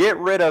say? Get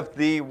rid of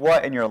the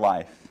what in your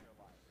life?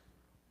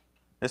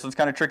 This one's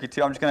kind of tricky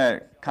too. I'm just going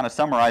to kind of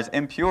summarize.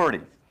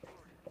 Impurity.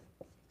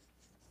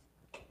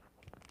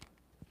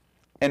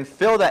 And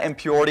fill that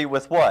impurity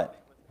with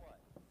what?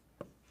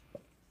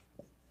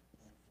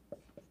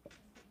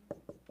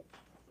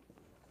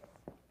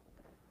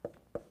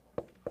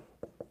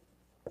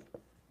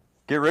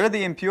 Get rid of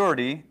the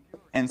impurity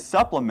and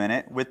supplement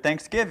it with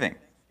thanksgiving.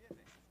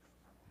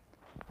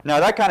 Now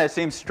that kind of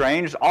seems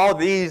strange. All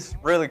these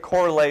really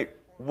correlate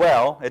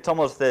well. It's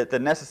almost the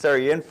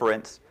necessary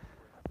inference.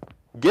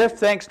 Give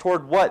thanks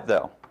toward what,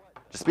 though?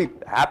 Just be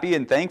happy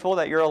and thankful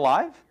that you're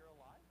alive?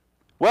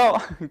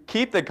 Well,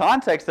 keep the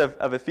context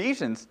of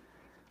Ephesians.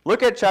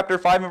 Look at chapter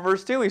 5 and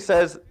verse 2. He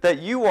says that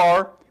you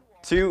are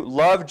to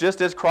love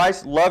just as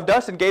Christ loved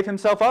us and gave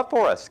himself up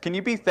for us. Can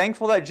you be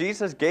thankful that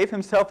Jesus gave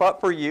himself up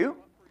for you?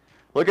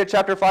 Look at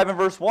chapter 5 and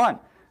verse 1.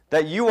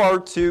 That you are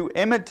to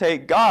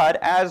imitate God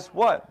as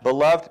what?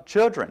 Beloved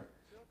children.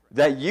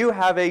 That you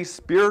have a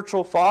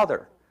spiritual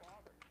father.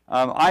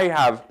 I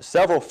have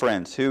several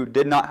friends who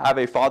did not have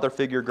a father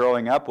figure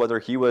growing up, whether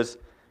he was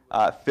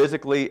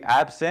physically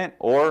absent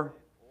or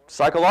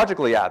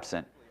psychologically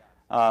absent.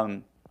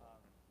 And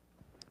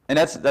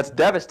that's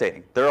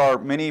devastating. There are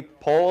many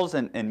polls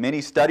and many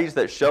studies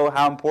that show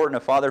how important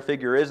a father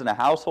figure is in a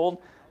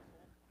household.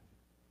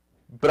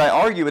 But I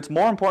argue it's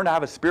more important to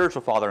have a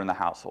spiritual father in the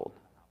household.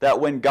 That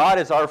when God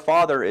as our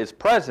Father is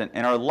present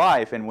in our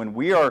life, and when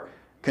we are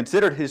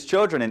considered his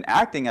children and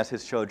acting as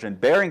his children,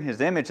 bearing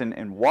his image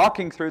and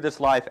walking through this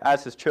life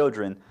as his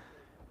children,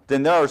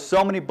 then there are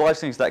so many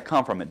blessings that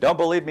come from it. Don't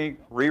believe me?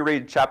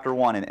 Reread chapter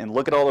 1 and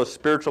look at all those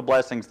spiritual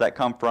blessings that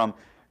come from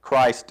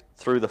Christ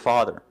through the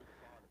Father.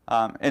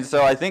 And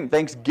so I think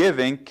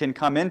thanksgiving can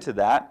come into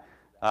that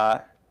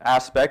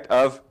aspect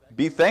of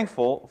be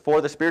thankful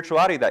for the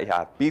spirituality that you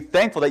have. Be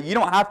thankful that you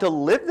don't have to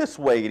live this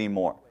way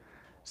anymore.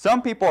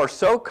 Some people are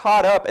so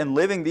caught up in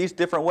living these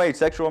different ways: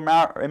 sexual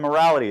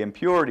immorality,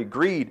 impurity,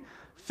 greed,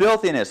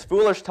 filthiness,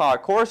 foolish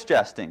talk, coarse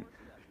jesting.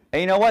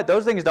 And you know what?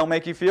 Those things don't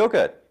make you feel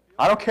good.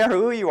 I don't care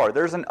who you are.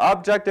 There's an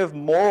objective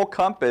moral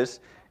compass,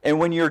 and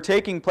when you're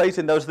taking place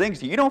in those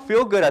things, you don't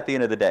feel good at the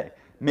end of the day.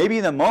 Maybe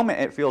in the moment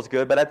it feels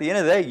good, but at the end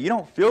of the day, you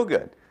don't feel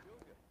good.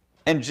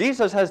 And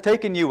Jesus has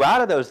taken you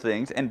out of those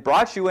things and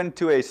brought you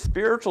into a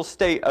spiritual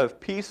state of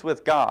peace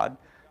with God,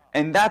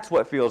 and that's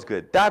what feels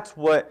good. That's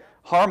what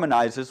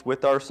harmonizes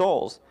with our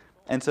souls.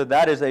 And so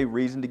that is a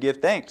reason to give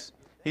thanks.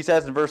 He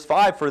says in verse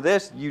 5, for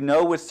this you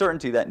know with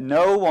certainty that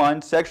no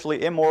one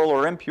sexually immoral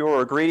or impure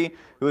or greedy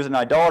who is an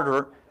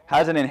idolater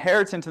has an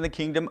inheritance in the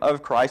kingdom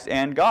of Christ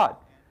and God.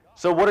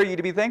 So what are you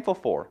to be thankful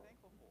for?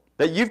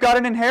 That you've got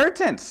an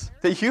inheritance.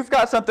 That you've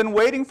got something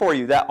waiting for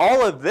you. That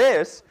all of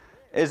this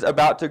is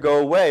about to go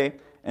away,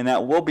 and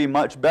that will be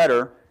much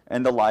better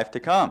in the life to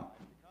come.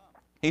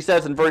 He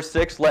says in verse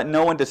 6, let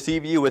no one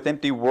deceive you with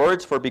empty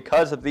words, for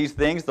because of these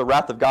things the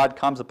wrath of God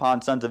comes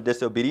upon sons of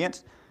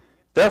disobedience.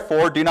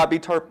 Therefore do not be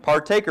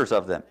partakers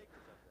of them.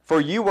 For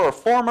you were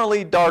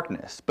formerly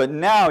darkness, but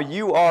now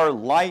you are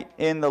light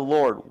in the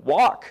Lord.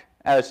 Walk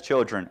as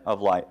children of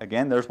light.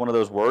 Again, there's one of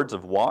those words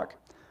of walk.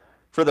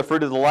 For the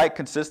fruit of the light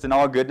consists in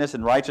all goodness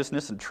and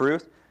righteousness and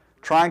truth,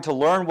 trying to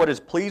learn what is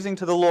pleasing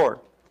to the Lord.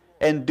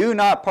 And do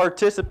not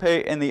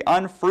participate in the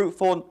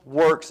unfruitful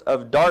works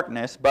of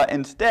darkness, but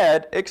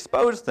instead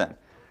expose them.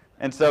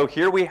 And so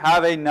here we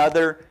have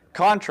another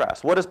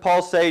contrast. What does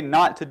Paul say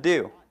not to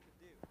do?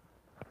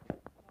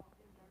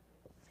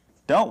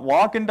 Don't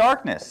walk in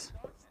darkness.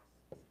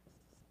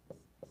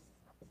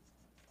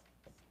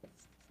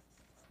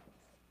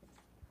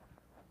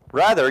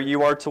 Rather,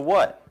 you are to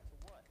what?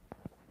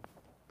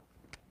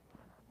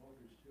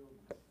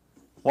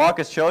 Walk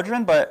as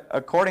children, but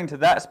according to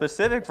that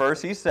specific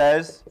verse, he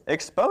says,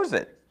 expose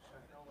it.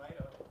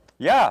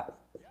 Yeah.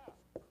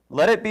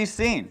 Let it be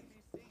seen.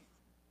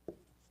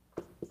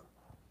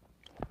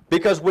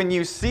 Because when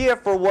you see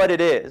it for what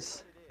it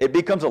is, it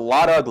becomes a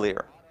lot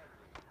uglier.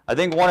 I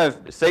think one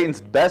of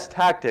Satan's best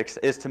tactics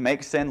is to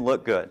make sin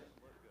look good.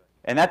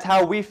 And that's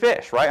how we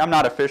fish, right? I'm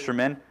not a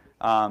fisherman.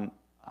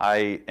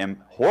 I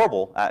am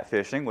horrible at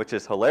fishing, which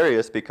is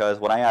hilarious because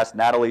when I asked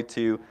Natalie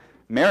to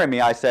marry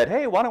me, I said,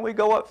 hey, why don't we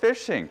go up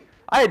fishing?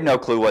 I had no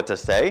clue what to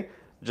say.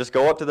 Just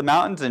go up to the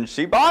mountains, and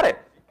she bought it.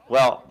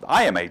 Well,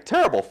 I am a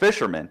terrible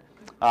fisherman.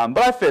 But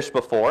I fished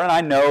before, and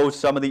I know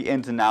some of the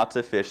ins and outs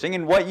of fishing.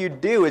 And what you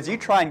do is you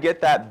try and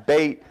get that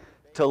bait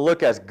to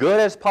look as good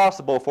as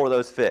possible for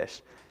those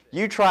fish.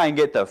 You try and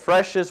get the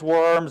freshest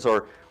worms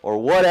or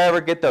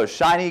whatever, get those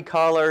shiny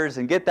colors,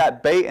 and get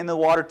that bait in the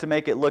water to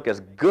make it look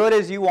as good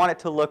as you want it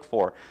to look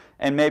for.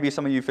 And maybe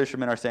some of you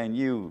fishermen are saying,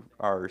 you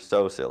are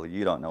so silly.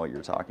 You don't know what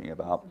you're talking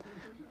about.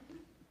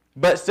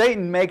 But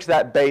Satan makes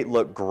that bait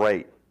look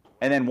great.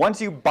 And then once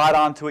you bite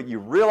onto it, you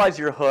realize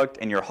you're hooked,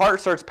 and your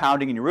heart starts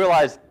pounding, and you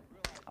realize,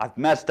 I've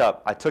messed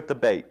up. I took the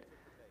bait.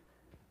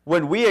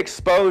 When we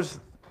expose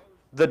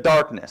the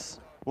darkness,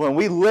 when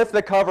we lift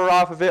the cover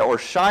off of it or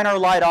shine our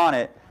light on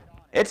it,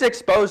 it's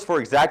exposed for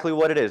exactly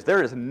what it is.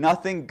 There is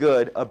nothing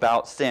good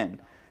about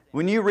sin.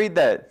 When you read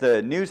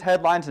the news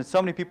headlines and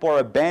so many people are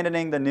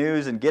abandoning the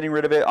news and getting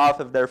rid of it off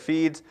of their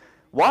feeds,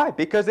 why?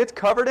 Because it's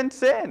covered in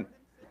sin.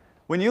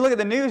 When you look at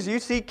the news, you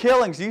see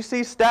killings, you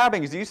see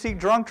stabbings, you see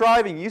drunk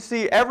driving, you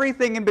see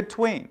everything in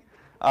between,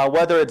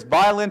 whether it's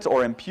violence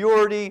or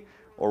impurity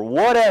or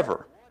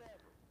whatever.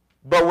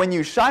 But when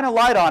you shine a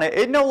light on it,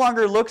 it no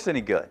longer looks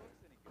any good.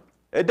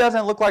 It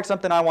doesn't look like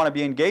something I want to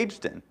be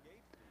engaged in.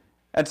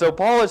 And so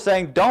Paul is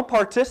saying, don't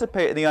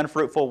participate in the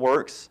unfruitful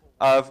works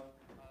of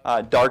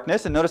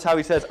darkness. And notice how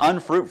he says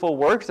unfruitful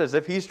works, as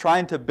if he's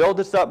trying to build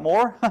us up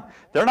more.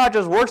 They're not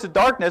just works of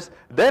darkness.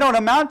 They don't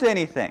amount to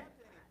anything.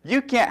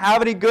 You can't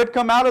have any good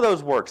come out of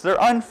those works. They're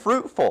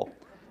unfruitful.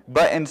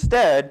 But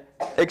instead,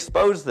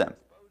 expose them.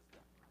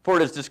 For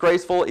it is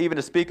disgraceful even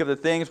to speak of the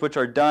things which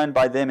are done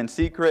by them in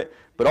secret,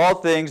 but all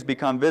things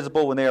become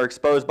visible when they are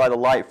exposed by the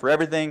light. For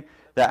everything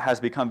that has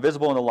become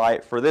visible in the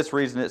light, for this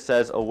reason it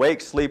says,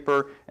 awake,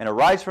 sleeper, and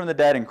arise from the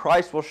dead, and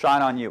Christ will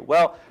shine on you.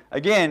 Well,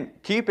 again,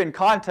 keep in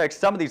context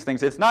some of these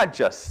things. It's not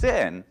just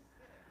sin,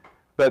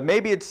 but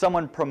maybe it's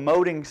someone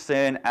promoting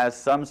sin as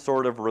some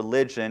sort of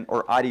religion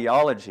or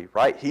ideology,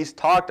 right? He's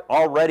talked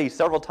already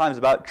several times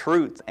about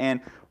truth and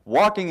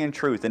walking in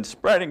truth and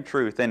spreading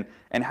truth and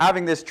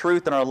having this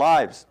truth in our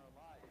lives.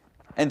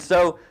 And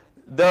so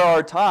there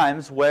are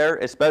times where,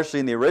 especially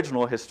in the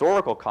original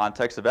historical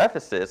context of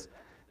Ephesus,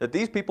 that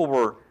these people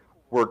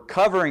were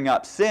covering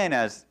up sin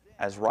as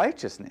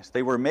righteousness.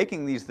 They were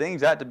making these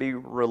things out to be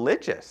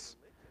religious.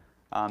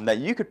 That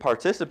you could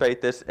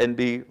participate this and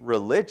be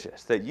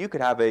religious. That you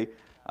could have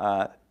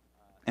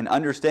an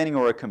understanding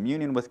or a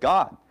communion with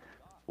God.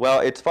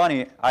 Well, it's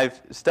funny.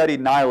 I've studied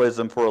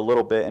nihilism for a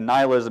little bit, and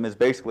nihilism is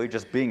basically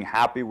just being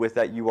happy with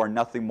that you are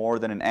nothing more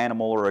than an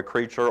animal or a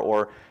creature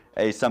or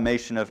a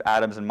summation of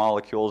atoms and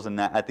molecules, and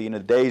that at the end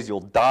of the days you'll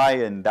die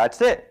and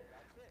that's it.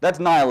 That's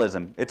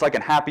nihilism. It's like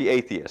a happy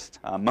atheist.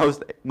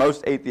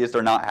 Most atheists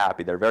are not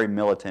happy. They're very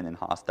militant and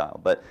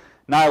hostile. But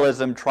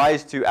nihilism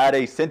tries to add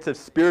a sense of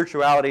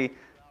spirituality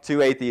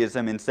to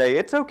atheism and say,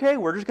 it's okay,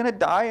 we're just going to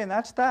die and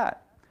that's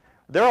that.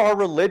 There are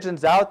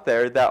religions out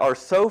there that are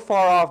so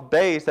far off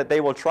base that they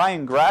will try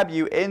and grab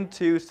you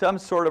into some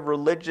sort of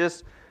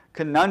religious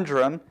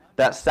conundrum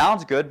that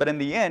sounds good, but in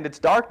the end it's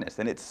darkness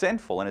and it's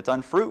sinful and it's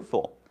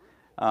unfruitful.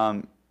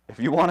 If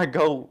you want to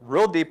go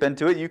real deep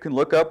into it, you can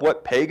look up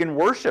what pagan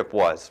worship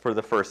was for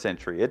the first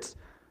century. It's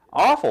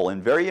awful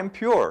and very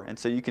impure. And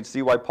so you can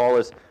see why Paul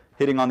is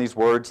hitting on these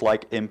words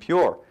like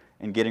impure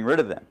and getting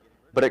rid of them.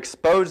 But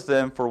expose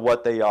them for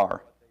what they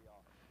are.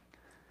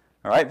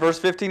 All right, verse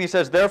 15, he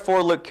says,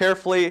 therefore look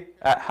carefully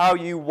at how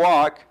you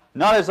walk,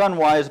 not as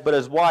unwise, but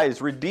as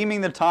wise,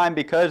 redeeming the time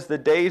because the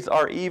days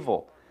are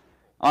evil.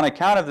 On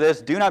account of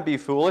this, do not be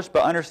foolish,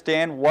 but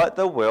understand what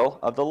the will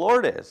of the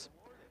Lord is.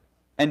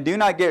 And do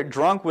not get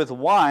drunk with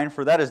wine,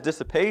 for that is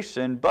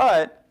dissipation,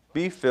 but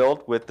be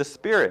filled with the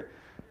Spirit.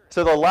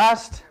 So the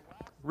last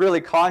really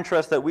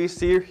contrast that we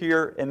see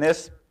here in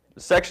this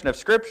section of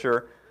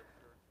Scripture,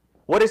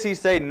 what does he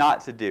say not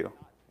to do?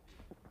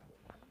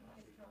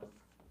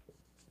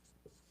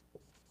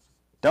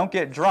 Don't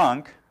get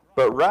drunk,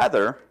 but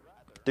rather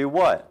do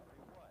what?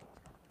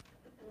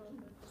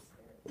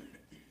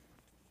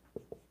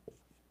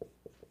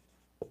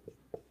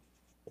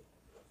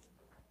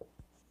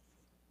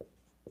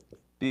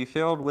 Be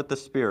filled with the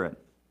Spirit.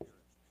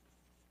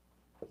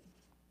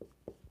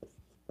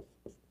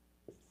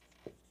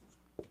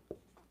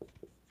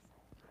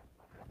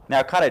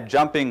 Now, kind of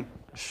jumping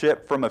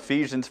ship from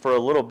Ephesians for a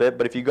little bit,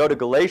 but if you go to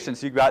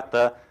Galatians, you've got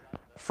the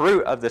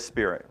fruit of the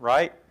Spirit,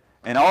 right?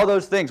 And all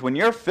those things. When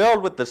you're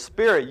filled with the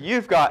Spirit,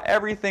 you've got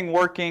everything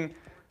working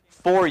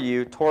for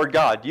you toward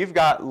God. You've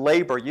got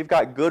labor. You've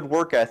got good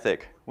work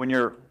ethic when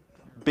you're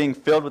being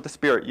filled with the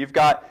Spirit. You've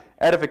got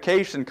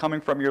edification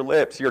coming from your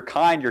lips. You're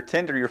kind, you're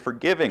tender, you're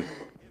forgiving.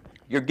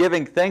 You're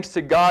giving thanks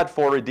to God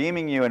for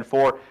redeeming you and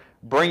for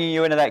bringing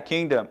you into that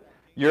kingdom.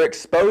 You're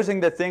exposing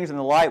the things in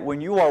the light.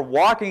 When you are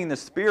walking in the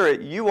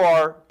Spirit, you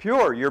are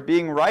pure. You're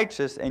being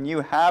righteous, and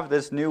you have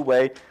this new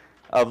way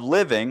of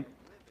living.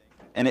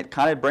 And it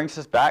kind of brings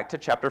us back to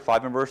chapter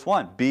 5 and verse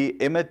 1. Be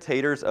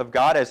imitators of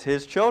God as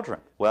His children.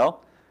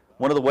 Well,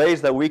 one of the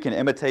ways that we can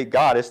imitate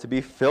God is to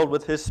be filled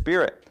with His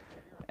Spirit.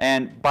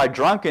 And by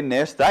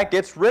drunkenness, that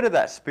gets rid of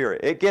that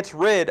Spirit. It gets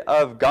rid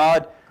of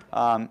God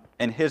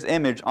and His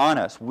image on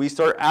us. We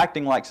start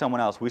acting like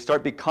someone else. We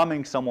start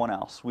becoming someone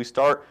else. We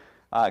start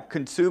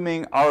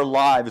consuming our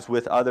lives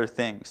with other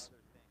things.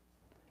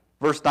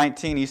 Verse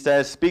 19, he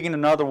says, speaking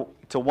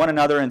to one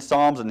another in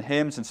psalms and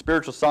hymns and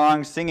spiritual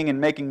songs, singing and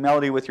making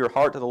melody with your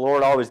heart to the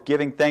Lord, always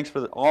giving thanks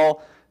for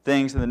all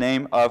things in the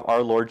name of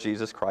our Lord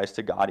Jesus Christ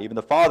to God, even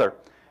the Father.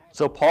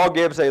 So Paul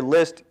gives a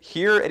list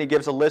here, and he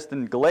gives a list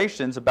in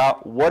Galatians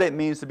about what it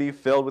means to be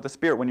filled with the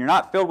Spirit. When you're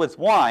not filled with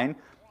wine,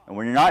 and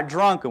when you're not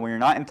drunk, and when you're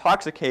not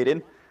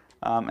intoxicated,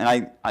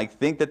 and I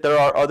think that there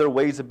are other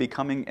ways of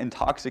becoming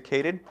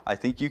intoxicated. I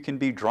think you can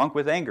be drunk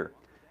with anger.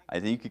 I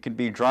think you can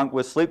be drunk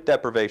with sleep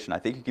deprivation. I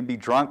think you can be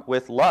drunk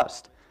with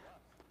lust.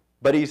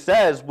 But he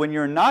says, when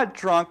you're not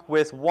drunk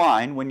with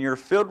wine, when you're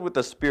filled with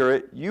the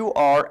Spirit, you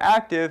are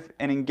active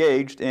and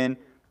engaged in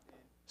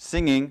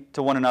singing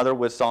to one another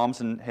with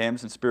psalms and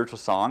hymns and spiritual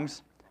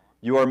songs.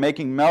 You are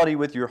making melody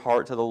with your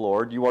heart to the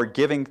Lord. You are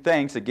giving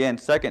thanks, again,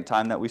 second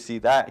time that we see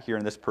that here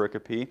in this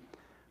pericope,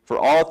 for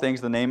all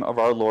things in the name of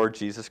our Lord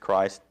Jesus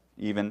Christ,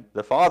 even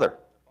the Father,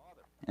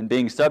 and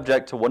being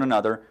subject to one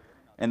another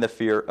in the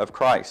fear of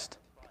Christ.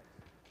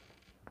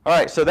 All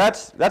right, so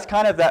that's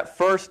kind of that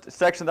first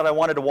section that I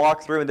wanted to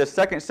walk through. And this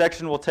second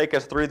section will take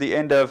us through the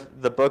end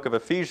of the book of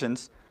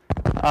Ephesians.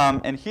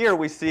 And here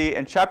we see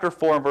in chapter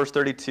 4 and verse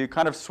 32,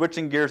 kind of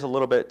switching gears a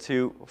little bit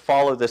to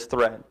follow this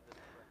thread.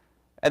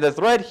 And the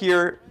thread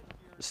here,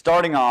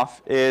 starting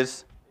off,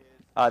 is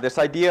this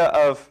idea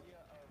of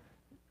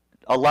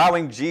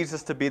allowing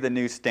Jesus to be the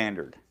new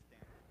standard.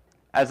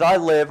 As I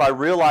live, I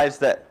realize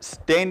that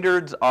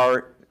standards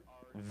are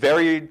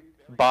varied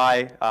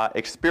by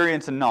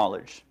experience and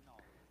knowledge.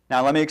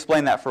 Now, let me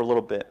explain that for a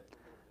little bit.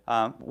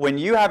 When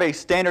you have a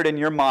standard in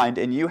your mind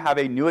and you have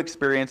a new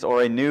experience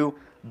or a new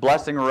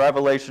blessing or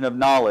revelation of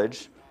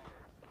knowledge,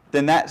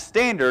 then that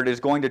standard is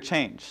going to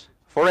change.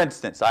 For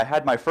instance, I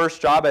had my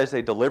first job as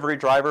a delivery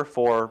driver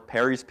for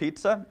Perry's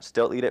Pizza.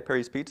 Still eat at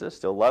Perry's Pizza,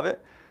 still love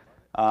it.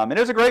 And it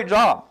was a great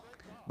job.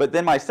 But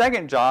then my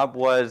second job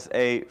was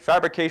a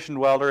fabrication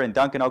welder in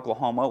Duncan,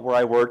 Oklahoma, where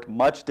I worked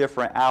much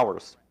different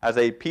hours. As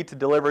a pizza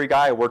delivery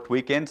guy, I worked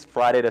weekends,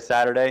 Friday to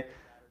Saturday,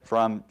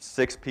 from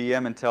 6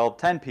 p.m. until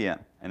 10 p.m.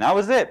 And that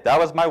was it. That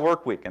was my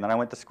work week, and then I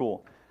went to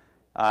school.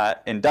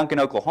 In Duncan,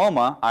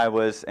 Oklahoma, I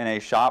was in a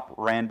shop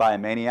ran by a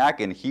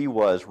maniac, and he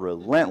was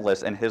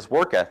relentless in his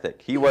work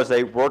ethic. He was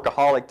a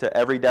workaholic to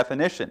every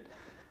definition.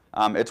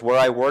 It's where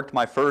I worked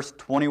my first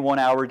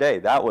 21-hour day.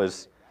 That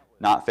was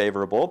not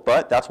favorable,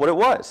 but that's what it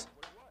was.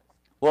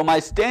 Well, my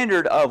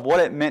standard of what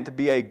it meant to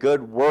be a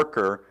good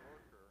worker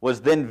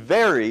was then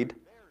varied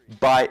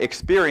by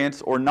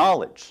experience or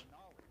knowledge.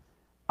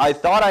 I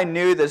thought I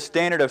knew the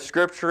standard of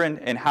Scripture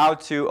and how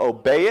to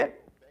obey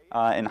it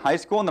in high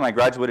school, and then I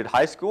graduated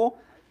high school.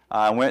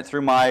 I went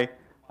through my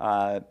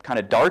kind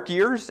of dark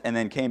years and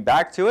then came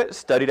back to it,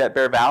 studied at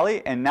Bear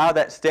Valley, and now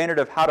that standard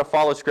of how to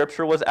follow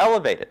Scripture was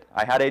elevated.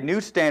 I had a new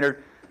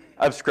standard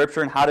of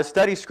Scripture and how to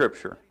study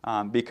Scripture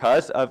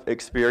because of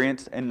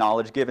experience and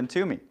knowledge given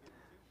to me.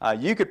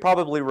 You could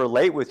probably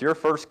relate with your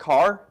first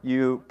car.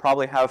 You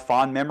probably have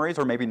fond memories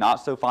or maybe not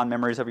so fond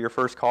memories of your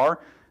first car.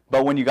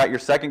 But when you got your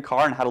second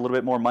car and had a little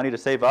bit more money to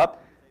save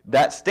up,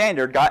 that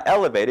standard got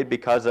elevated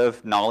because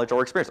of knowledge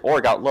or experience, or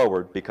it got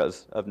lowered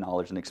because of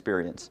knowledge and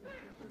experience.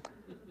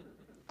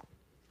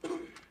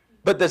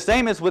 But the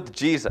same is with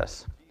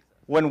Jesus.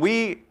 When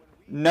we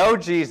know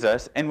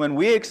Jesus and when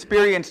we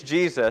experience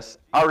Jesus,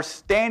 our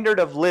standard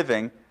of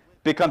living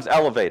becomes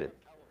elevated.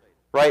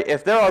 Right?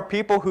 If there are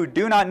people who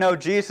do not know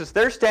Jesus,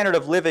 their standard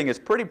of living is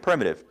pretty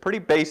primitive, pretty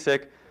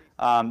basic.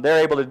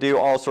 They're able to do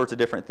all sorts of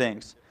different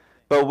things.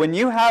 But when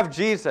you have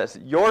Jesus,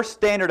 your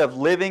standard of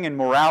living and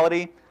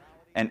morality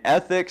and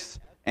ethics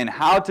and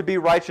how to be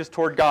righteous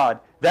toward God,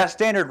 that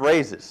standard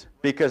raises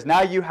because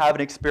now you have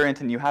an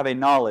experience and you have a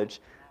knowledge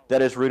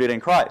that is rooted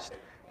in Christ.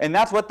 And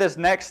that's what this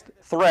next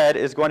thread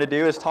is going to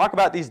do, is talk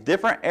about these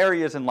different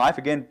areas in life.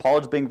 Again, Paul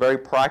is being very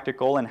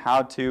practical in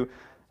how to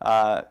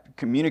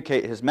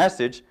communicate his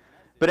message.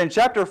 But in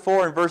chapter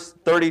 4 and verse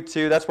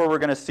 32, that's where we're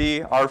going to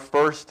see our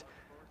first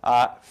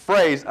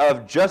phrase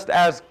of just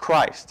as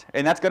Christ.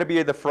 And that's going to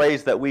be the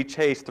phrase that we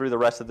chase through the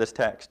rest of this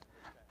text.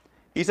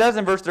 He says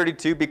in verse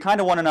 32, be kind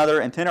to one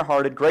another and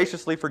tenderhearted,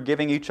 graciously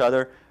forgiving each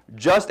other,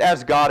 just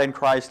as God in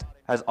Christ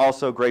has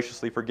also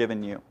graciously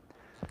forgiven you.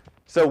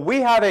 So we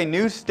have a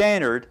new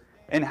standard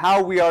in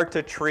how we are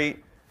to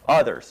treat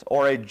others,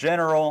 or a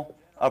general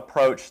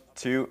approach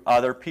to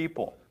other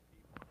people.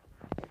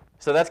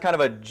 So that's kind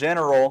of a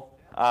general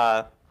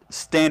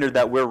standard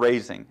that we're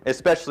raising,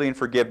 especially in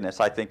forgiveness,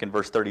 I think, in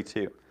verse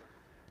 32.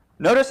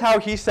 Notice how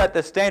he set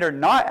the standard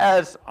not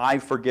as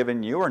I've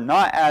forgiven you or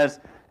not as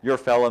your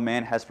fellow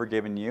man has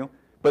forgiven you,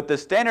 but the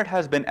standard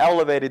has been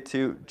elevated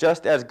to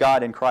just as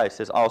God in Christ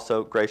has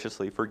also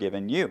graciously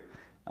forgiven you.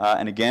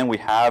 And again, we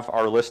have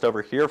our list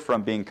over here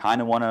from being kind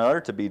to one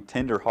another, to be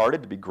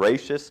tender-hearted, to be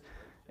gracious,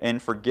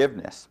 and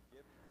forgiveness.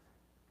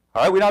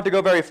 All right, we don't have to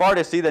go very far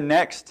to see the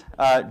next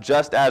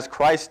just as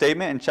Christ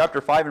statement. In chapter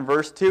 5 and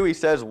verse 2, he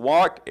says,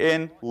 walk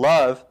in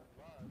love,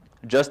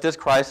 just as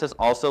Christ has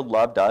also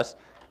loved us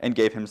and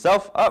gave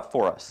himself up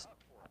for us.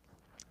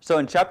 So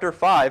in chapter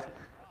 5,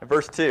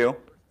 verse 2,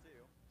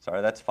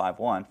 sorry, that's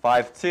 5:1,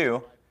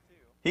 5:2,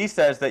 he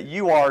says that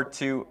you are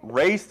to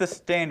raise the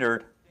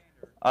standard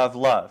of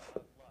love.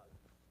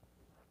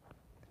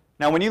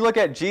 Now, when you look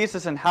at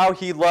Jesus and how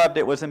he loved,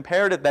 it was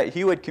imperative that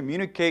he would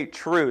communicate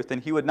truth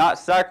and he would not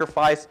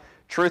sacrifice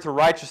truth or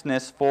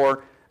righteousness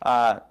for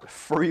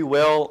free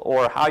will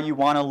or how you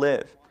want to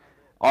live.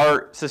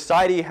 Our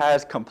society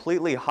has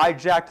completely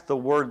hijacked the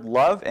word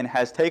love and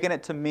has taken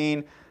it to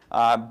mean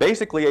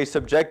basically a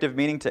subjective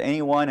meaning to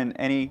anyone and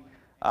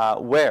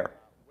anywhere.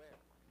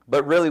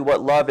 But really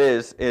what love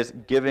is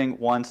giving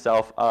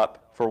oneself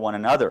up for one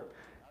another.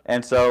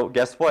 And so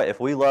guess what? If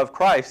we love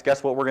Christ,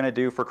 guess what we're going to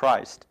do for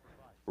Christ?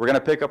 We're going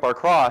to pick up our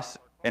cross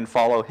and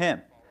follow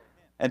him.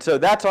 And so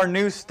that's our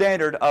new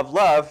standard of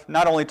love,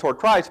 not only toward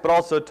Christ, but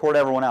also toward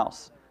everyone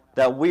else.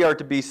 That we are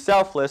to be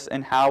selfless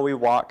in how we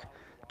walk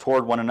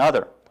toward one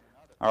another.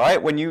 All right,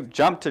 when you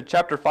jump to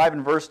chapter 5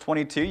 and verse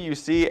 22, you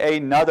see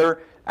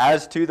another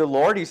as to the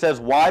Lord. He says,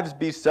 wives,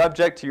 be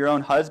subject to your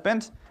own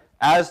husbands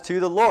as to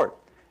the Lord.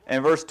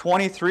 In verse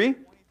 23,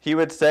 he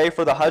would say,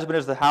 for the husband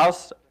is the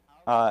house,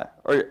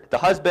 or the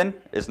husband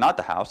is not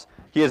the house.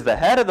 He is the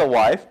head of the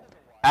wife,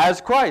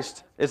 as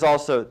Christ is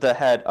also the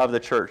head of the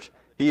church,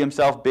 he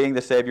himself being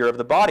the Savior of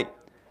the body.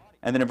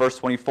 And then in verse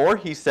 24,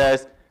 he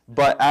says,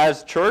 but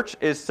as church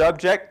is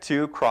subject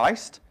to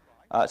Christ,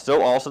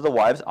 so also the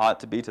wives ought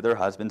to be to their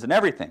husbands in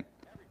everything.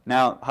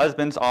 Now,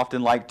 husbands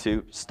often like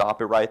to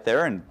stop it right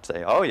there and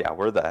say, oh yeah,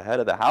 we're the head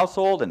of the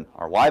household and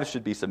our wives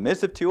should be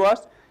submissive to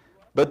us.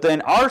 But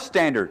then our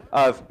standard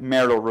of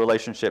marital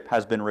relationship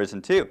has been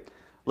risen too.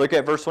 Look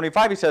at verse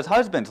 25. He says,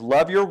 husbands,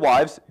 love your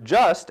wives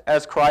just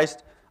as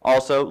Christ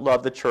also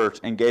loved the church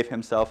and gave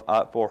himself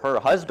up for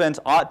her. Husbands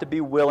ought to be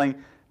willing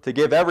to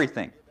give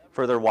everything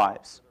for their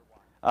wives.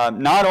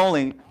 Not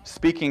only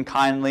speaking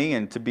kindly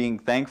and to being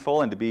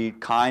thankful and to be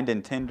kind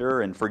and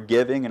tender and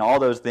forgiving and all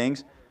those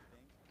things,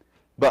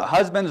 but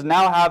husbands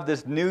now have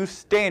this new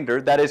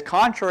standard that is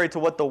contrary to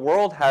what the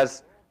world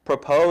has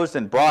proposed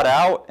and brought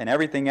out and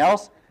everything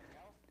else.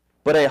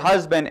 But a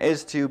husband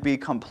is to be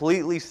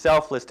completely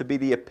selfless, to be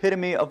the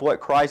epitome of what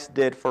Christ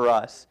did for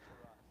us.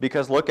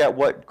 Because look at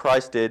what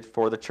Christ did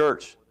for the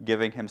church,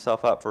 giving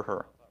himself up for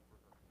her.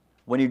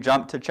 When you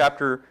jump to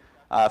chapter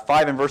 5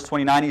 and verse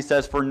 29, he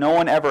says, for no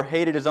one ever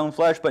hated his own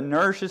flesh, but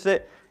nourishes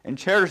it and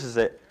cherishes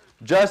it,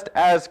 just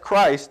as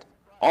Christ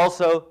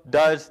also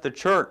does the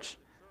church.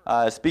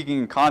 Speaking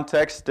in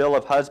context still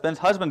of husbands,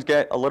 husbands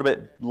get a little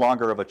bit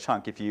longer of a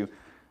chunk if you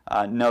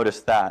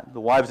notice that. The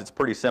wives, it's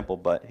pretty simple,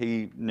 but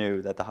he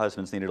knew that the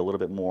husbands needed a little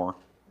bit more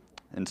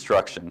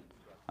instruction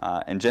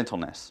and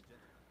gentleness.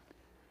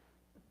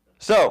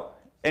 So,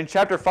 in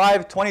chapter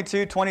 5,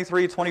 22,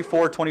 23,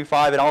 24,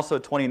 25, and also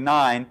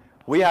 29,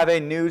 we have a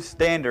new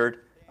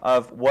standard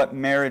of what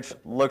marriage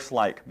looks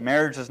like.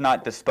 Marriage is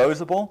not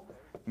disposable.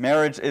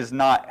 Marriage is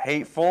not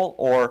hateful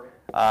or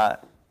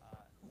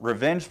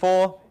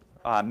revengeful.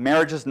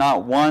 Marriage is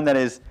not one that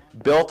is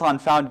built on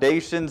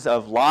foundations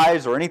of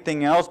lies or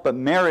anything else, but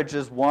marriage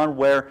is one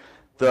where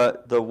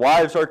the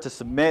wives are to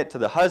submit to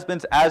the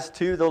husbands as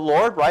to the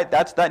Lord, right?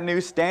 That's that new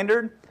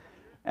standard.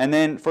 And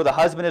then for the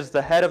husband is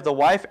the head of the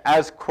wife,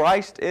 as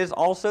Christ is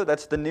also.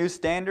 That's the new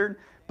standard.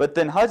 But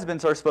then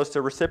husbands are supposed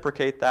to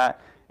reciprocate that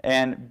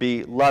and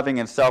be loving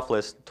and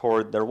selfless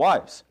toward their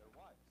wives.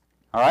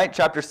 All right,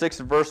 chapter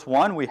 6 and verse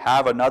 1, we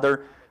have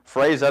another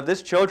phrase of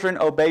this. Children,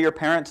 obey your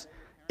parents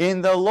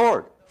in the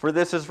Lord, for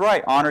this is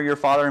right. Honor your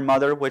father and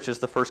mother, which is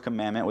the first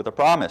commandment with a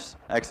promise.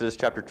 Exodus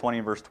chapter 20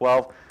 and verse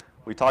 12,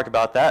 we talked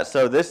about that.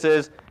 So this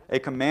is a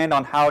command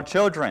on how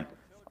children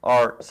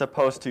are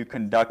supposed to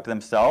conduct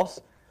themselves.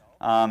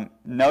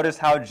 Notice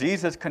how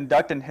Jesus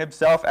conducted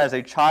himself as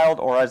a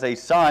child or as a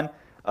son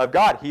of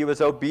God. He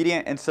was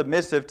obedient and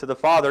submissive to the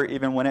Father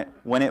even when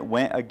it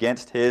went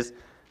against his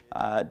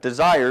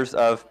desires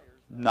of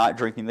not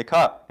drinking the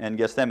cup in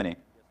Gethsemane.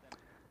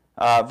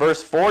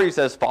 Verse 4, he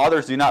says,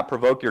 fathers, do not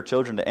provoke your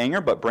children to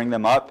anger, but bring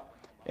them up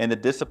in the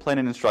discipline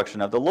and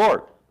instruction of the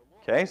Lord.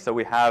 Okay, so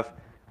we have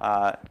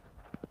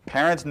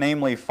parents,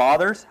 namely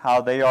fathers, how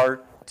they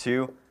are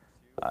to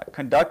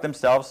conduct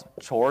themselves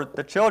toward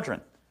the children.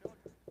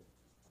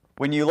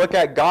 When you look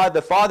at God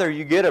the Father,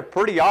 you get a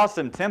pretty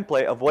awesome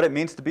template of what it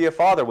means to be a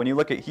father. When you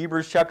look at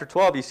Hebrews chapter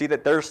 12, you see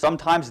that there's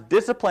sometimes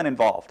discipline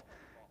involved.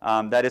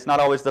 That it's not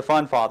always the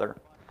fun father.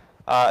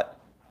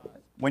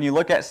 When you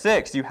look at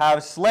 6, you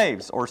have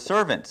slaves or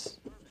servants.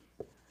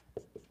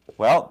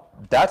 Well,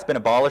 that's been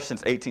abolished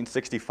since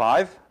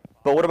 1865.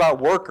 But what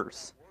about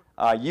workers?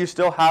 You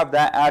still have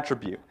that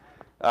attribute.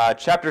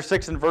 Chapter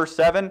 6 and verse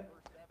 7,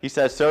 he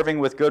says, serving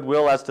with good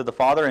will as to the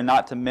Father and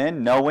not to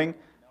men, knowing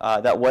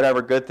that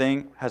whatever good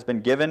thing has been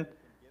given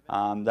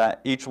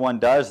that each one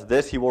does,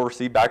 this he will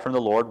receive back from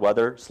the Lord,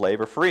 whether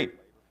slave or free.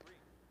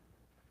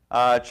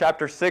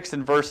 Chapter 6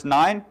 and verse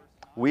 9,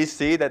 we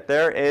see that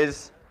there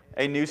is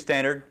a new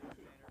standard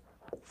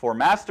for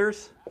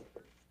masters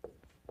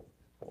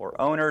or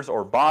owners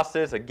or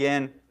bosses.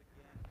 Again,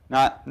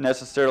 not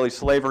necessarily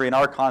slavery in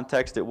our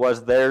context. It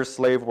was theirs.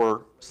 Slaves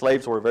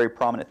were a very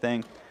prominent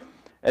thing.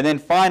 And then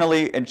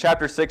finally, in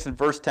chapter 6 and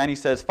verse 10, he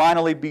says,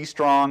 finally be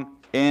strong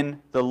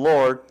in the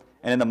Lord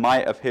and in the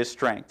might of his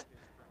strength.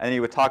 And then he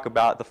would talk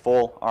about the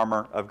full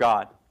armor of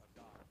God.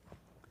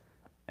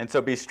 And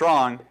so be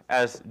strong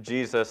as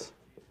Jesus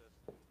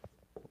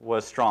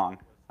was strong,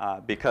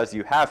 because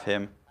you have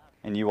him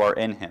and you are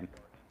in him.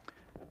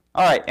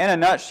 All right, in a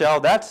nutshell,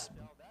 that's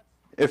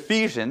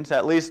Ephesians,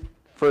 at least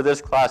for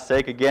this class'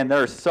 sake. Again,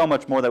 there is so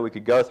much more that we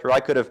could go through. I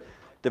could have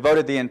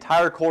devoted the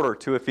entire quarter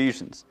to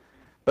Ephesians.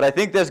 But I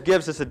think this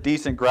gives us a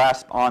decent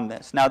grasp on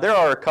this. Now, there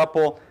are a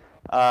couple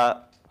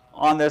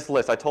on this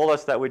list. I told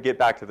us that we'd get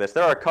back to this.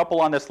 There are a couple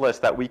on this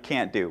list that we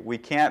can't do. We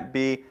can't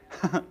be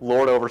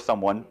Lord over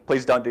someone.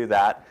 Please don't do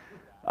that.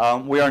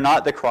 We are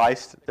not the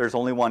Christ. There's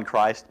only one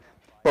Christ.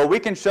 But we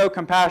can show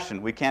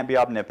compassion. We can't be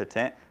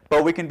omnipotent.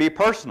 But we can be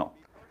personal.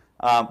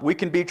 We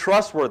can be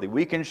trustworthy.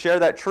 We can share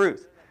that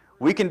truth.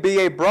 We can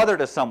be a brother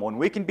to someone.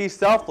 We can be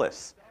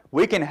selfless.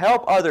 We can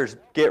help others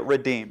get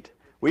redeemed.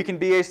 We can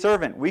be a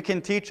servant. We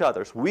can teach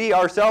others. We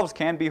ourselves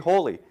can be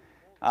holy.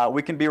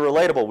 We can be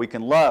relatable. We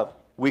can love.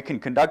 We can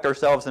conduct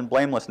ourselves in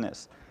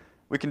blamelessness.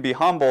 We can be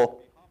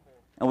humble.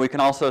 And we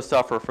can also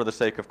suffer for the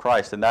sake of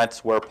Christ. And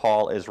that's where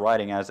Paul is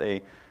writing as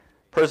a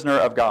prisoner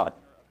of God.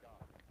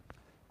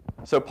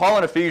 So Paul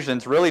in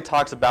Ephesians really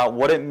talks about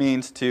what it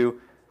means to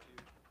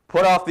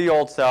put off the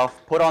old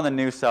self, put on the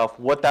new self,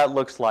 what that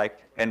looks like,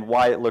 and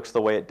why it looks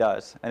the way it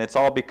does. And it's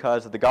all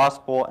because of the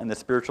gospel and the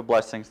spiritual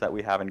blessings that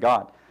we have in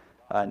God.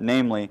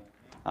 Namely,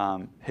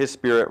 his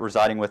Spirit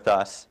residing with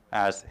us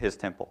as his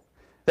temple.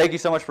 Thank you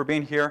so much for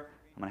being here.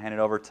 I'm going to hand it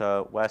over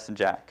to Wes and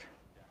Jack.